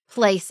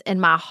place in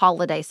my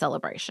holiday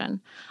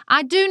celebration.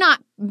 I do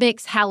not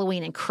mix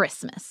Halloween and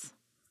Christmas.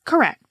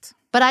 Correct.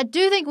 But I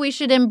do think we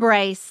should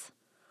embrace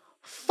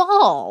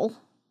fall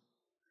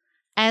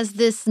as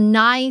this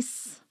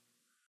nice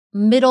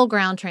middle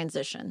ground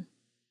transition.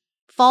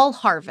 Fall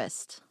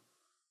harvest.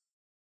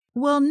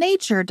 Well,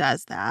 nature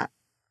does that.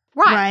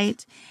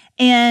 Right.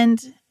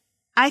 And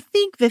I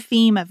think the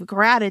theme of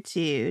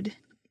gratitude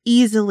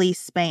easily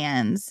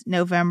spans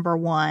November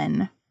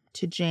 1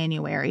 to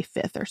January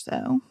 5th or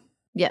so.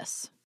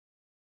 Yes.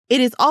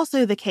 It is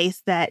also the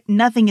case that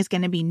nothing is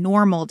going to be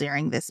normal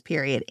during this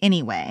period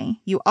anyway.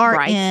 You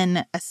are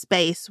in a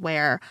space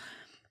where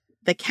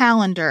the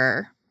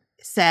calendar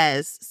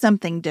says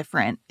something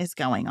different is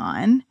going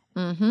on.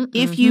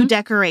 If you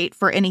decorate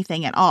for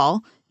anything at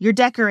all, you're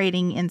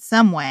decorating in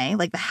some way.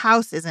 Like the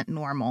house isn't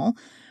normal.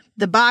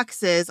 The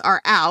boxes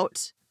are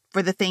out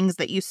for the things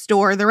that you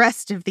store the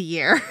rest of the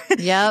year.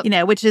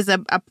 Yep. Which is a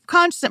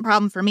constant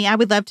problem for me. I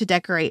would love to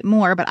decorate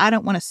more, but I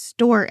don't want to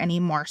store any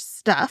more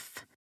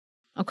stuff.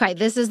 Okay,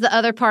 this is the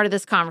other part of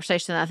this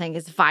conversation that I think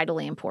is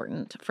vitally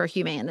important for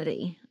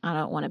humanity. I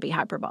don't want to be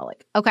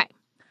hyperbolic. Okay,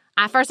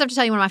 I first have to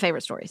tell you one of my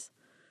favorite stories.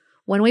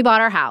 When we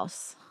bought our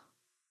house,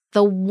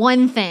 the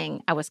one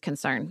thing I was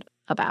concerned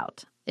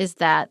about is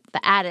that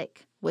the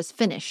attic was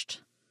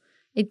finished.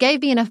 It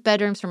gave me enough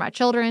bedrooms for my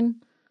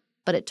children,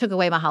 but it took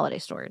away my holiday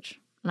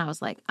storage. And I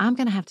was like, I'm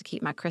going to have to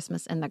keep my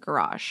Christmas in the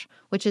garage,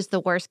 which is the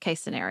worst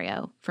case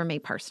scenario for me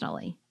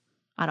personally.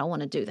 I don't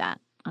want to do that.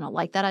 I don't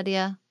like that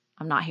idea.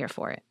 I'm not here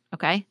for it.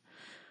 Okay?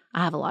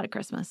 I have a lot of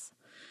Christmas.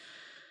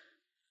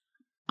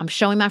 I'm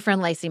showing my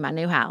friend Lacey my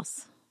new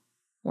house.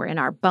 We're in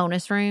our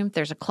bonus room.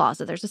 There's a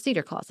closet. There's a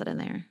cedar closet in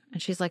there.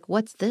 And she's like,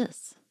 what's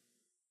this?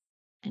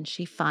 And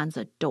she finds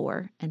a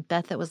door. And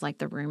Beth, it was like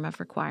the room of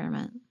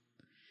requirement.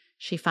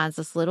 She finds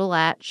this little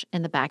latch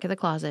in the back of the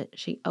closet.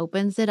 She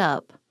opens it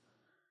up.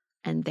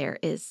 And there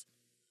is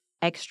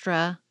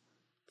extra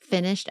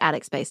finished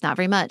attic space. Not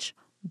very much,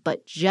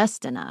 but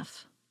just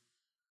enough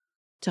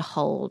to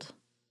hold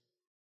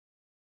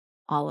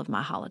all of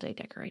my holiday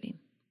decorating.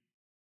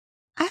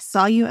 I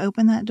saw you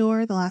open that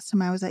door the last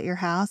time I was at your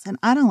house, and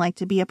I don't like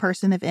to be a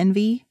person of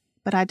envy,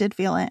 but I did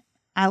feel it.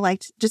 I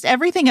liked just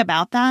everything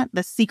about that,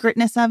 the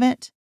secretness of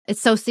it.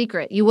 It's so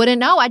secret. You wouldn't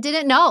know. I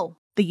didn't know.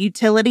 The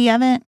utility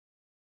of it.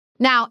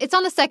 Now, it's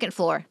on the second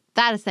floor.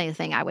 That is the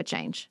thing I would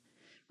change.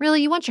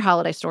 Really, you want your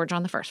holiday storage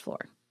on the first floor.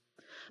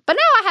 But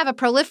now I have a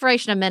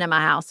proliferation of men in my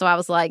house. So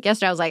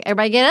yesterday I was like,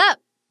 everybody get up.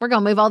 We're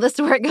going to move all this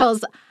to where it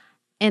goes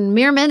in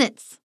mere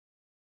minutes.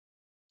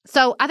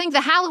 So I think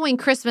the Halloween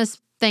Christmas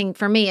thing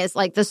for me is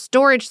like the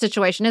storage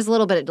situation is a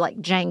little bit like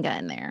Jenga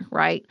in there,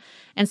 right?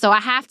 And so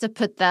I have to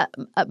put the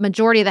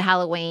majority of the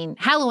Halloween,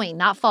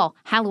 not fall,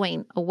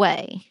 Halloween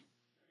away.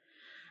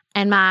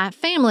 And my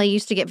family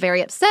used to get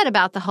very upset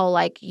about the whole,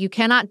 like, I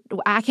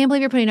can't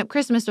believe you're putting up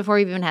Christmas before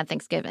you've even had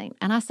Thanksgiving.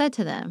 And I said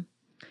to them,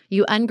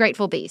 you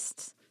ungrateful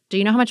beasts, do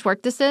you know how much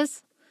work this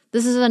is?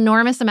 This is an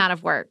enormous amount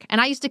of work.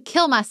 And I used to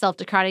kill myself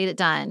to try to get it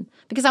done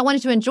because I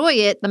wanted to enjoy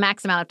it the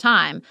max amount of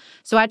time.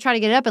 So I'd try to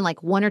get it up in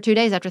like 1 or 2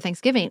 days after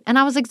Thanksgiving. And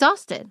I was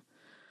exhausted.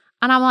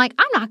 And I'm like,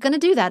 I'm not going to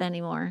do that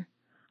anymore.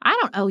 I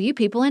don't owe you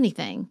people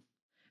anything.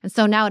 And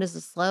so now it is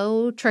a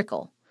slow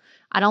trickle.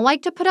 I don't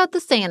like to put out the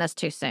Santas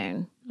too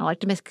soon. I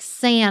like to mix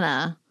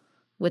Santa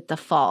with the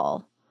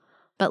fall.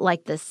 But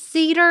like the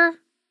cedar,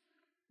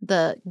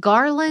 the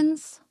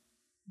garlands,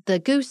 the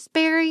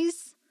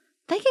gooseberries,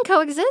 they can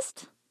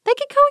coexist. They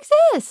can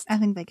coexist. I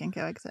think they can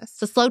coexist.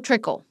 It's a slow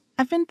trickle.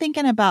 I've been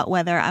thinking about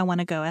whether I want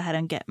to go ahead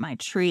and get my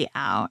tree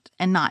out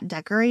and not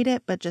decorate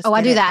it, but just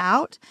I do that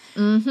out.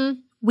 Mm-hmm.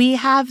 We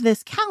have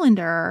this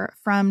calendar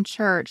from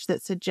church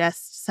that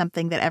suggests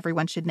something that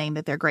everyone should name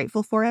that they're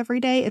grateful for every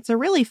day. It's a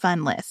really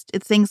fun list.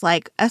 It's things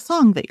like a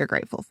song that you're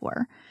grateful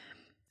for,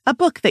 a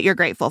book that you're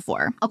grateful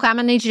for. Okay, I'm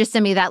going to need you to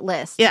send me that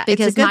list. Yeah,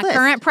 because it's a good my list.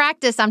 current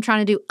practice, I'm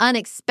trying to do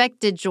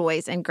unexpected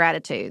joys and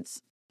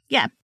gratitudes.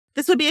 Yeah,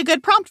 this would be a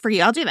good prompt for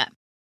you. I'll do that.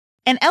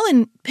 And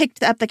Ellen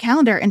picked up the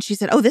calendar and she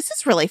said, oh, this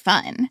is really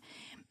fun.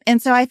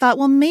 And so I thought,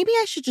 well, maybe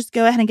I should just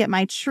go ahead and get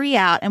my tree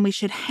out and we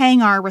should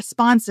hang our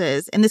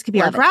responses. And this could be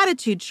Love our it.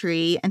 gratitude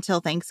tree until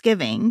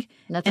Thanksgiving.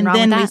 Nothing and wrong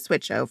then with we that.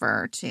 switch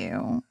over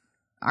to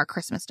our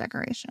Christmas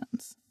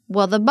decorations.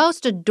 Well, the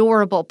most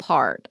adorable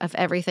part of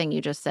everything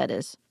you just said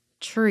is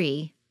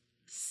tree,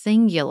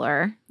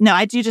 singular. No,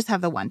 I do just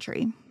have the one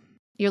tree.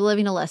 You're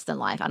living a less than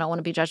life. I don't want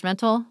to be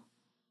judgmental.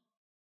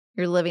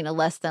 You're living a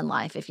less than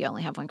life if you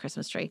only have one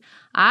Christmas tree.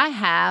 I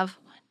have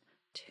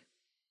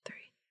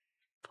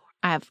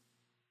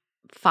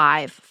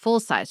 5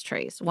 full-size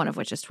trees, one of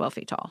which is 12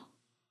 feet tall,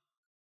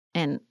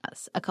 and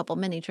a couple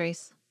mini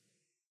trees.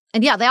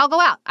 And yeah, they all go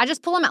out. I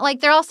just pull them out. Like,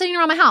 they're all sitting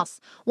around my house.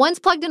 One's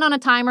plugged in on a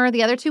timer.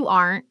 The other 2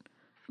 aren't.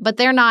 But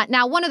they're not.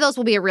 Now, one of those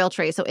will be a real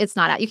tree, so it's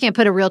not out. You can't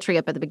put a real tree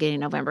up at the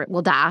beginning of November. It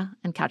will die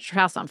and catch your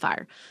house on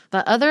fire.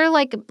 But other,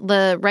 like,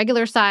 the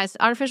regular-sized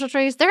artificial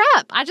trees, they're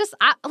up.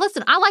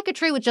 Listen, I like a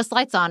tree with just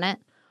lights on it.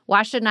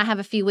 Why shouldn't I have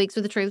a few weeks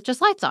with a tree with just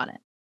lights on it?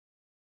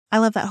 I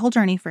love that whole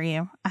journey for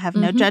you. I have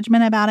no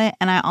judgment about it,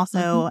 and I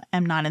also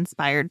am not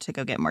inspired to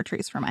go get more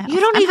trees for my house.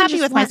 I'm happy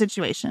with my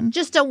situation.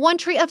 Just a one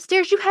tree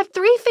upstairs. You have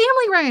 3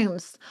 family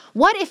rooms.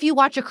 What if you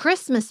watch a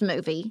Christmas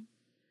movie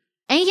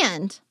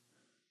and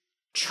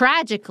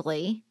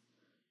tragically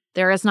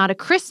there is not a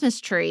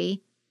Christmas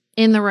tree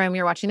in the room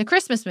you're watching the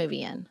Christmas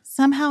movie in?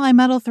 Somehow I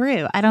muddle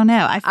through. I don't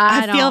know.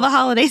 I feel the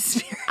holiday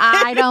spirit.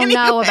 I don't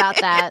know about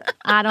that.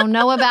 I don't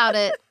know about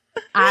it.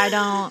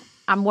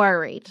 I'm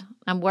worried.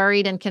 I'm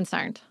worried and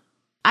concerned.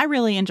 I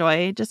really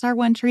enjoy just our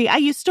one tree. I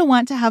used to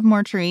want to have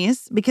more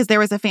trees because there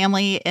was a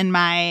family in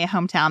my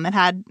hometown that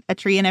had a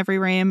tree in every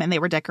room and they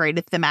were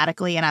decorated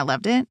thematically and I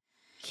loved it.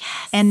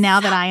 Yes. And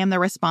now that I am the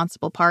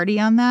responsible party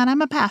on that,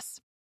 I'm a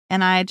pass.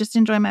 And I just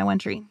enjoy my one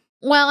tree.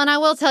 Well, and I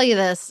will tell you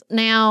this.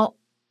 Now,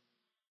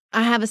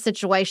 I have a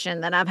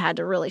situation that I've had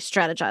to really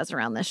strategize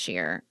around this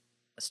year.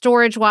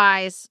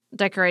 Storage-wise,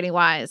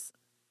 decorating-wise,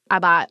 I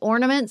buy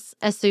ornaments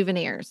as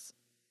souvenirs.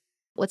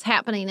 What's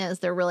happening is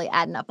they're really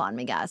adding up on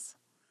me, guys.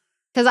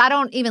 Because I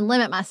don't even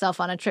limit myself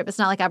on a trip. It's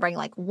not like I bring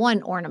like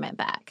one ornament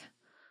back.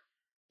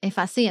 If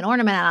I see an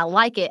ornament and I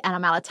like it and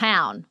I'm out of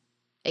town,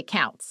 it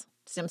counts.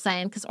 See what I'm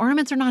saying? Because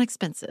ornaments are not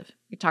expensive.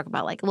 You talk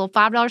about like a little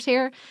 $5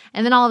 here,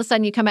 and then all of a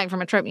sudden you come back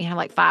from a trip and you have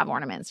like 5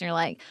 ornaments. And you're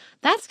like,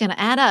 that's going to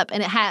add up.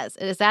 And it has.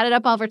 It has added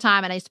up over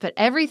time. And I used to put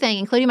everything,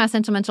 including my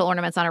sentimental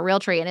ornaments, on a real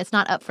tree, and it's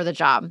not up for the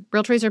job.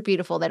 Real trees are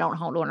beautiful. They don't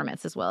hold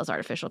ornaments as well as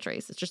artificial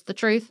trees. It's just the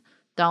truth.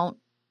 Don't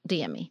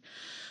DM me.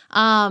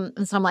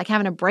 And so I'm like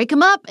having to break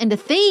them up into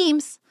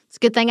themes. It's a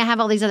good thing I have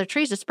all these other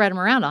trees to spread them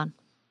around on.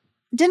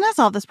 Didn't I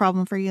solve this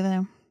problem for you,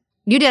 though?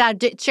 You did. I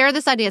did share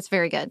this idea. It's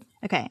very good.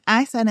 Okay.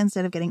 I said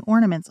instead of getting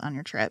ornaments on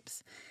your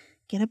trips,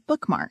 get a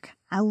bookmark.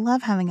 I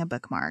love having a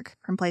bookmark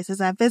from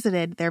places I've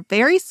visited. They're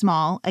very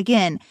small.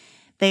 Again,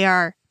 they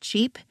are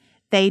cheap.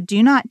 They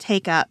do not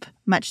take up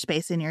much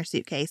space in your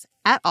suitcase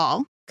at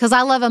all. Because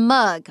I love a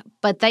mug,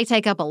 but they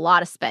take up a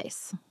lot of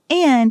space.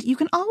 And you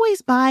can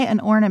always buy an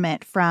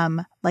ornament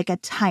from like a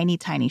tiny,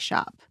 tiny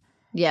shop.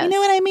 Yes. You know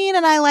what I mean?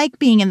 And I like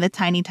being in the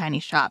tiny, tiny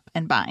shop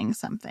and buying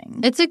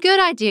something. It's a good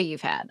idea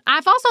you've had.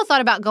 I've also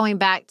thought about going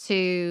back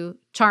to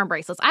charm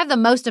bracelets. I have the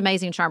most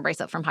amazing charm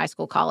bracelet from high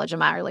school, college, in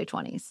my early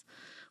 20s.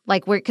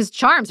 Like, because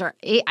charms are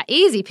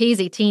easy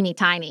peasy, teeny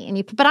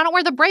tiny. But I don't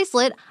wear the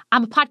bracelet.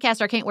 I'm a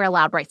podcaster. I can't wear a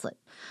loud bracelet.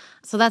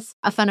 So that's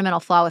a fundamental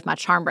flaw with my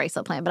charm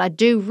bracelet plan. But I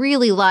do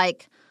really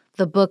like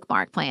the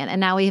bookmark plan. And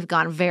now we have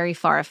gone very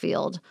far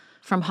afield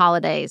from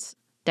holidays,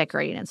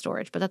 decorating, and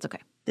storage. But that's okay.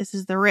 This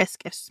is the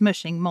risk of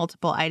smushing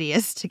multiple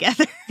ideas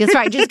together. That's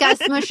right. Just got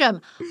to smush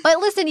them. But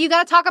listen, you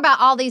got to talk about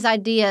all these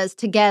ideas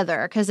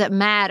together because it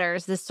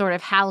matters, this sort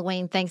of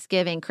Halloween,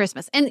 Thanksgiving,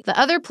 Christmas. And the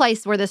other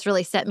place where this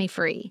really set me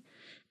free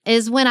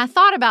is when I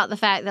thought about the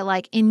fact that,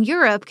 like, in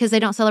Europe, because they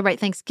don't celebrate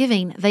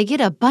Thanksgiving, they get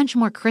a bunch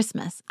more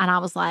Christmas. And I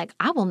was like,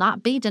 I will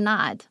not be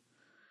denied.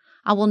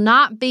 I will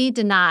not be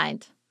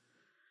denied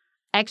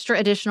extra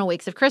additional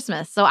weeks of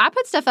Christmas. So I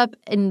put stuff up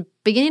in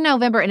beginning of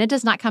November, and it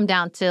does not come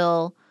down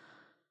till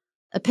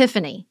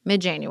Epiphany,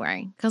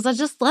 mid-January, because I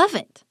just love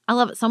it. I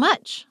love it so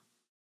much.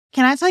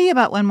 Can I tell you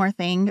about one more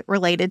thing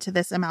related to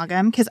this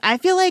amalgam? Because I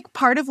feel like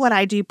part of what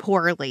I do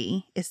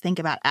poorly is think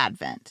about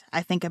Advent.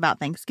 I think about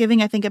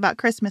Thanksgiving. I think about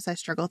Christmas. I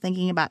struggle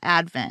thinking about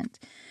Advent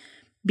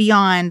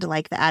beyond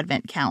like the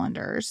Advent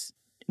calendars,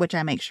 which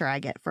I make sure I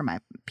get for my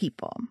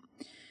people.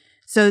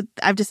 So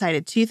I've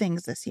decided 2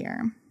 things this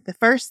year. The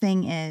first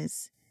thing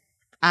is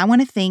I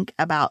want to think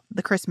about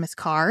the Christmas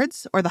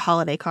cards or the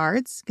holiday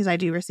cards, because I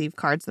do receive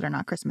cards that are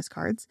not Christmas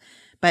cards.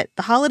 But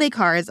the holiday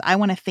cards I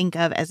want to think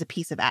of as a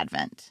piece of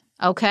Advent.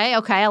 Okay.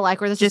 I like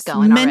where this is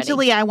going Just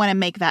mentally, already. I want to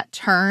make that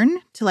turn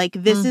to like,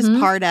 this is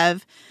part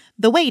of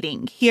the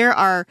waiting. Here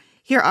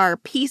are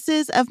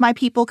pieces of my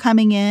people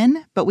coming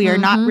in, but we are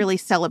not really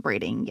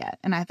celebrating yet.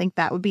 And I think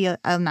that would be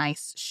a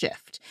nice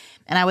shift.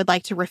 And I would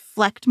like to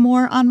reflect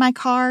more on my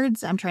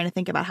cards. I'm trying to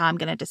think about how I'm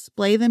going to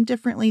display them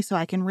differently so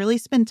I can really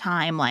spend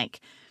time like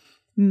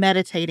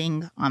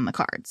meditating on the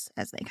cards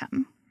as they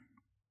come.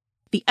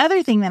 The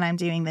other thing that I'm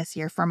doing this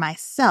year for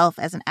myself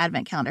as an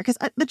Advent calendar, because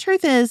the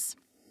truth is,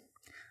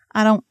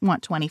 I don't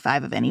want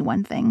 25 of any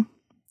one thing.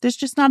 There's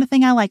just not a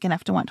thing I like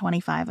enough to want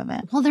 25 of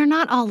it. Well, they're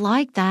not all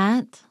like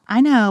that. I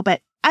know,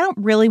 but I don't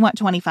really want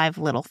 25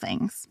 little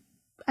things.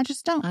 I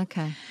just don't.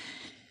 Okay.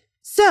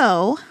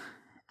 So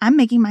I'm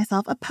making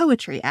myself a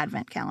poetry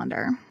Advent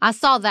calendar. I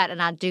saw that,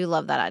 and I do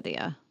love that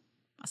idea.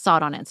 I saw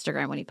it on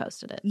Instagram when he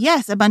posted it.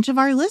 Yes, a bunch of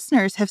our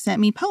listeners have sent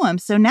me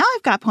poems. So now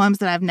I've got poems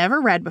that I've never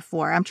read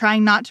before. I'm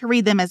trying not to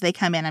read them as they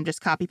come in. I'm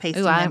just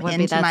copy-pasting them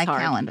into my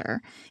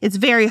calendar. It's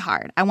very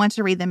hard. I want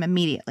to read them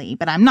immediately,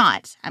 but I'm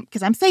not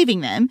because I'm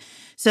saving them.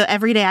 So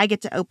every day I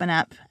get to open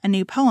up a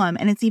new poem,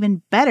 and it's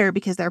even better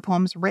because they're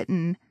poems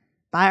written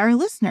by our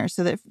listeners,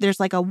 so that there's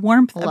like a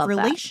warmth of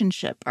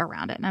relationship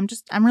around it. And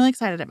I'm really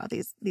excited about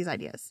these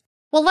ideas.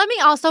 Well, let me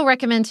also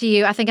recommend to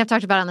you, I think I've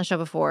talked about it on the show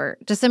before,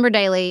 December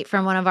Daily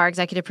from one of our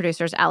executive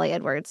producers, Allie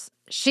Edwards.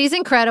 She's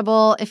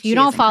incredible. If you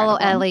don't follow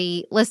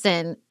Ellie,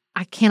 listen,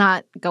 I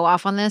cannot go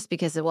off on this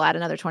because it will add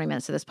another 20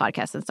 minutes to this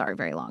podcast and it's already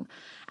very long.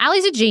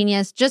 Allie's a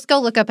genius. Just go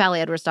look up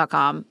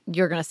allieedwards.com.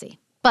 You're going to see.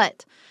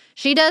 But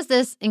she does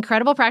this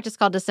incredible practice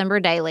called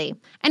December Daily.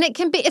 And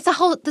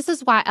this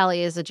is why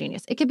Ellie is a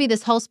genius. It can be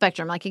this whole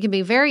spectrum. Like it can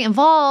be very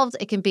involved.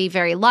 It can be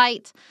very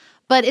light.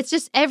 But it's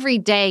just every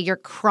day you're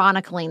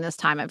chronicling this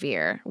time of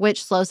year,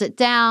 which slows it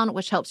down,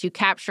 which helps you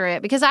capture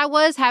it. Because I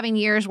was having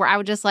years where I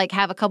would just like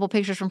have a couple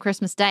pictures from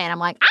Christmas Day and I'm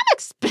like, I'm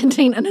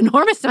expending an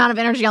enormous amount of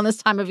energy on this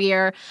time of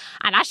year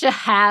and I should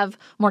have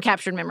more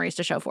captured memories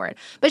to show for it.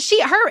 But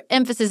her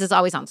emphasis is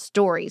always on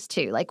stories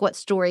too. Like what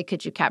story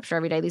could you capture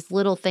every day? These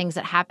little things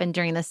that happen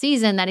during the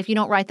season that if you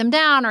don't write them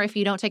down or if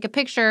you don't take a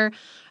picture,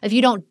 if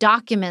you don't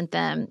document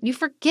them, you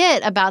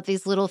forget about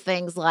these little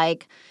things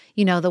like,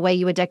 you know, the way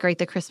you would decorate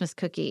the Christmas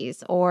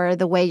cookies or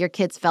the way your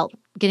kids felt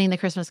getting the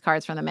Christmas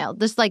cards from the mail.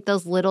 Just like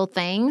those little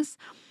things.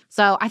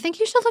 So I think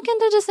you should look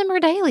into December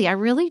Daily. I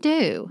really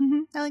do. Mm-hmm.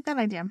 I like that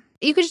idea.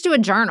 You could just do a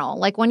journal.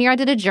 Like one year I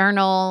did a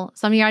journal.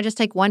 Some year I just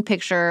take one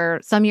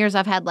picture. Some years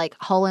I've had like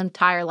whole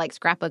entire like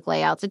scrapbook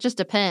layouts. It just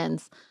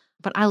depends.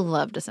 But I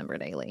love December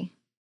Daily.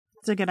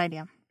 It's a good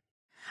idea.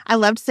 I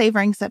loved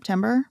Savoring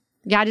September.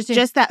 Yeah, I just do.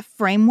 Just that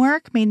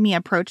framework made me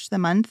approach the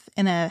month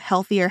in a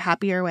healthier,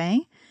 happier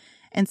way.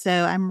 And so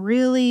I'm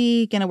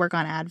really going to work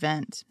on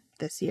Advent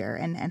this year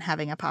and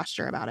having a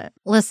posture about it.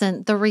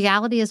 Listen, the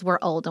reality is we're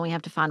old and we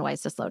have to find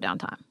ways to slow down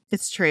time.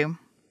 It's true.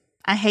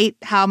 I hate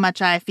how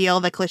much I feel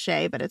the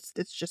cliche, but it's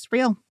just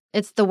real.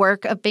 It's the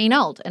work of being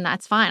old, and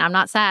that's fine. I'm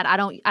not sad. I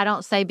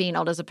don't say being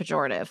old as a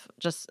pejorative.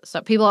 Just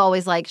so people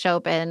always like show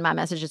up in my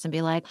messages and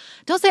be like,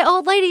 "Don't say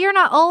old lady. You're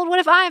not old.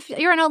 What if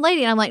you're an old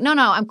lady?" And I'm like, "No,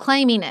 I'm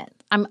claiming it.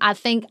 I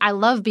think I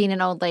love being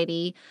an old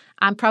lady.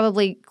 I'm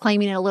probably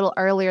claiming it a little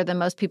earlier than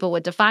most people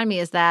would define me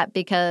as that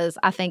because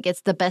I think it's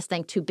the best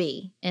thing to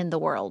be in the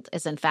world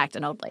is, in fact,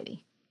 an old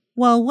lady."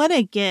 Well, what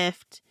a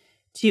gift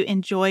to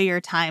enjoy your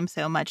time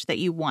so much that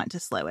you want to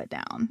slow it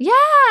down.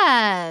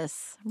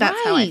 Yes. That's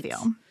how I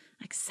feel.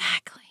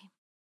 Exactly.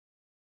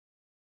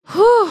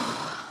 Whew.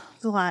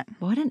 It's a lot.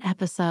 What an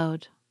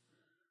episode.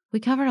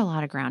 We covered a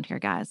lot of ground here,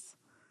 guys.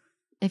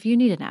 If you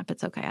need a nap,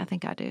 it's okay. I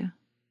think I do.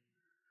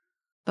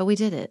 But we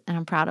did it, and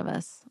I'm proud of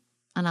us.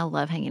 And I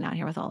love hanging out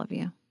here with all of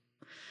you.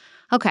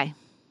 Okay.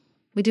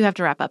 We do have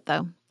to wrap up,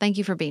 though. Thank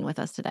you for being with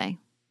us today.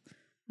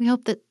 We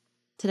hope that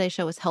today's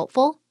show was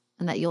helpful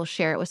and that you'll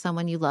share it with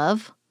someone you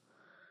love.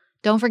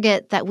 Don't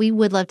forget that we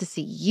would love to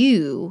see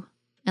you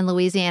in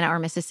Louisiana or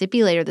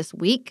Mississippi later this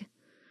week.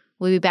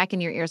 We'll be back in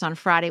your ears on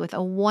Friday with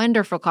a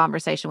wonderful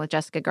conversation with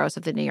Jessica Gross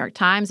of the New York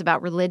Times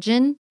about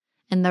religion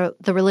and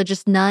the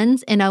religious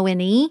nuns,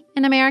 N-O-N-E,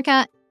 in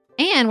America.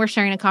 And we're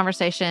sharing a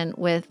conversation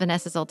with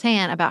Vanessa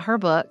Zoltan about her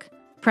book,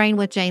 Praying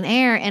with Jane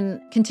Eyre,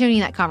 and continuing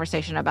that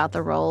conversation about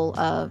the role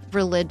of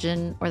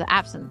religion or the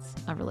absence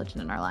of religion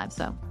in our lives.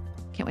 So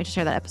can't wait to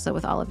share that episode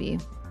with all of you.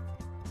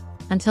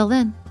 Until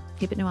then,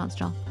 keep it nuanced,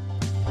 y'all.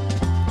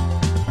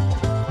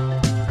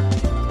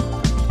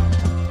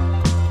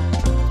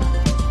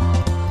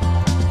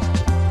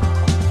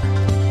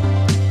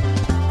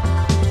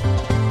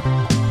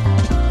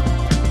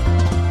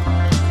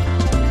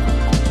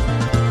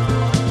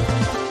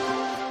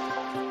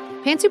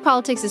 Pantsuit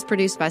Politics is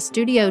produced by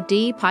Studio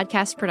D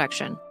Podcast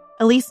Production.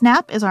 Elise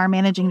Knapp is our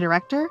managing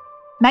director.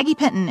 Maggie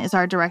Penton is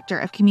our director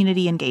of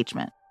community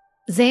engagement.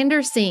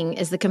 Xander Singh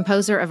is the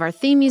composer of our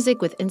theme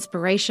music with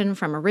inspiration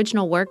from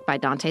original work by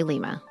Dante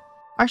Lima.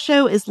 Our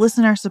show is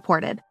listener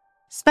supported.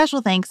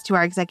 Special thanks to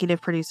our executive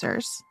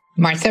producers: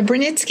 Martha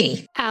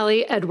Brunitsky,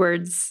 Allie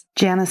Edwards,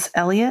 Janice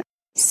Elliott,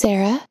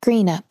 Sarah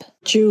Greenup,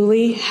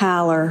 Julie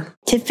Haller,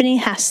 Tiffany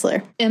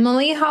Hassler,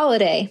 Emily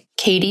Holiday,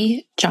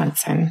 Katie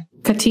Johnson,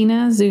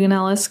 Katina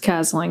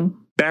Zuganellis-Kasling,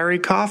 Barry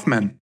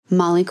Kaufman,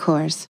 Molly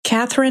Kors,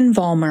 Catherine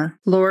Vollmer,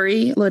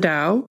 Lori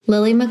Ladow,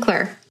 Lily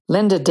McClure,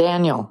 Linda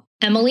Daniel,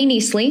 Emily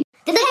Neasley,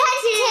 The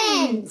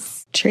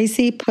Hutchins,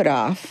 Tracy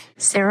Putoff,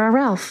 Sarah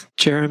Ralph,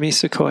 Jeremy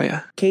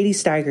Sequoia, Katie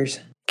Steigers,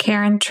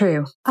 Karen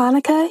True,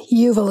 Annika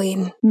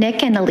Uvaline,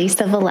 Nick and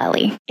Elisa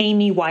Valelli,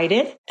 Amy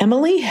Whited,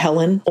 Emily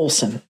Helen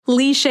Olson,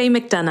 Lee Shea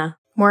McDonough,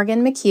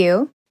 Morgan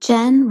McHugh,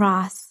 Jen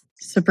Ross,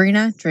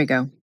 Sabrina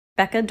Drago,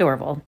 Becca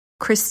Dorval,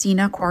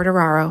 Christina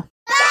Quartararo,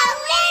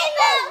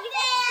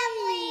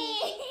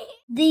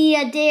 The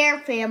Adair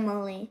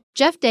family.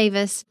 Jeff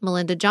Davis,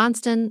 Melinda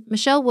Johnston,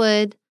 Michelle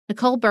Wood,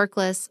 Nicole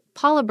Berkless,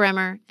 Paula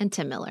Bremer, and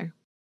Tim Miller.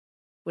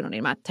 We don't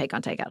need my take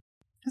on takeout.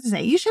 I was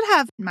gonna say, you should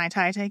have Mai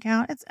Tai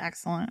takeout. It's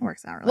excellent. It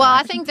works out really well. well.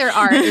 I think there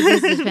are.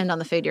 It does depend on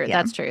the food.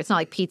 That's true. It's not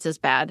like pizza's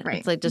bad. Right.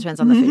 It's like just depends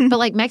on the food. But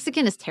like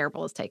Mexican is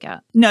terrible as takeout.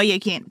 No, you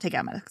can't take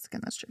out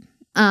Mexican. That's true.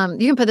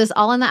 You can put this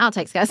all in the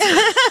outtakes, guys.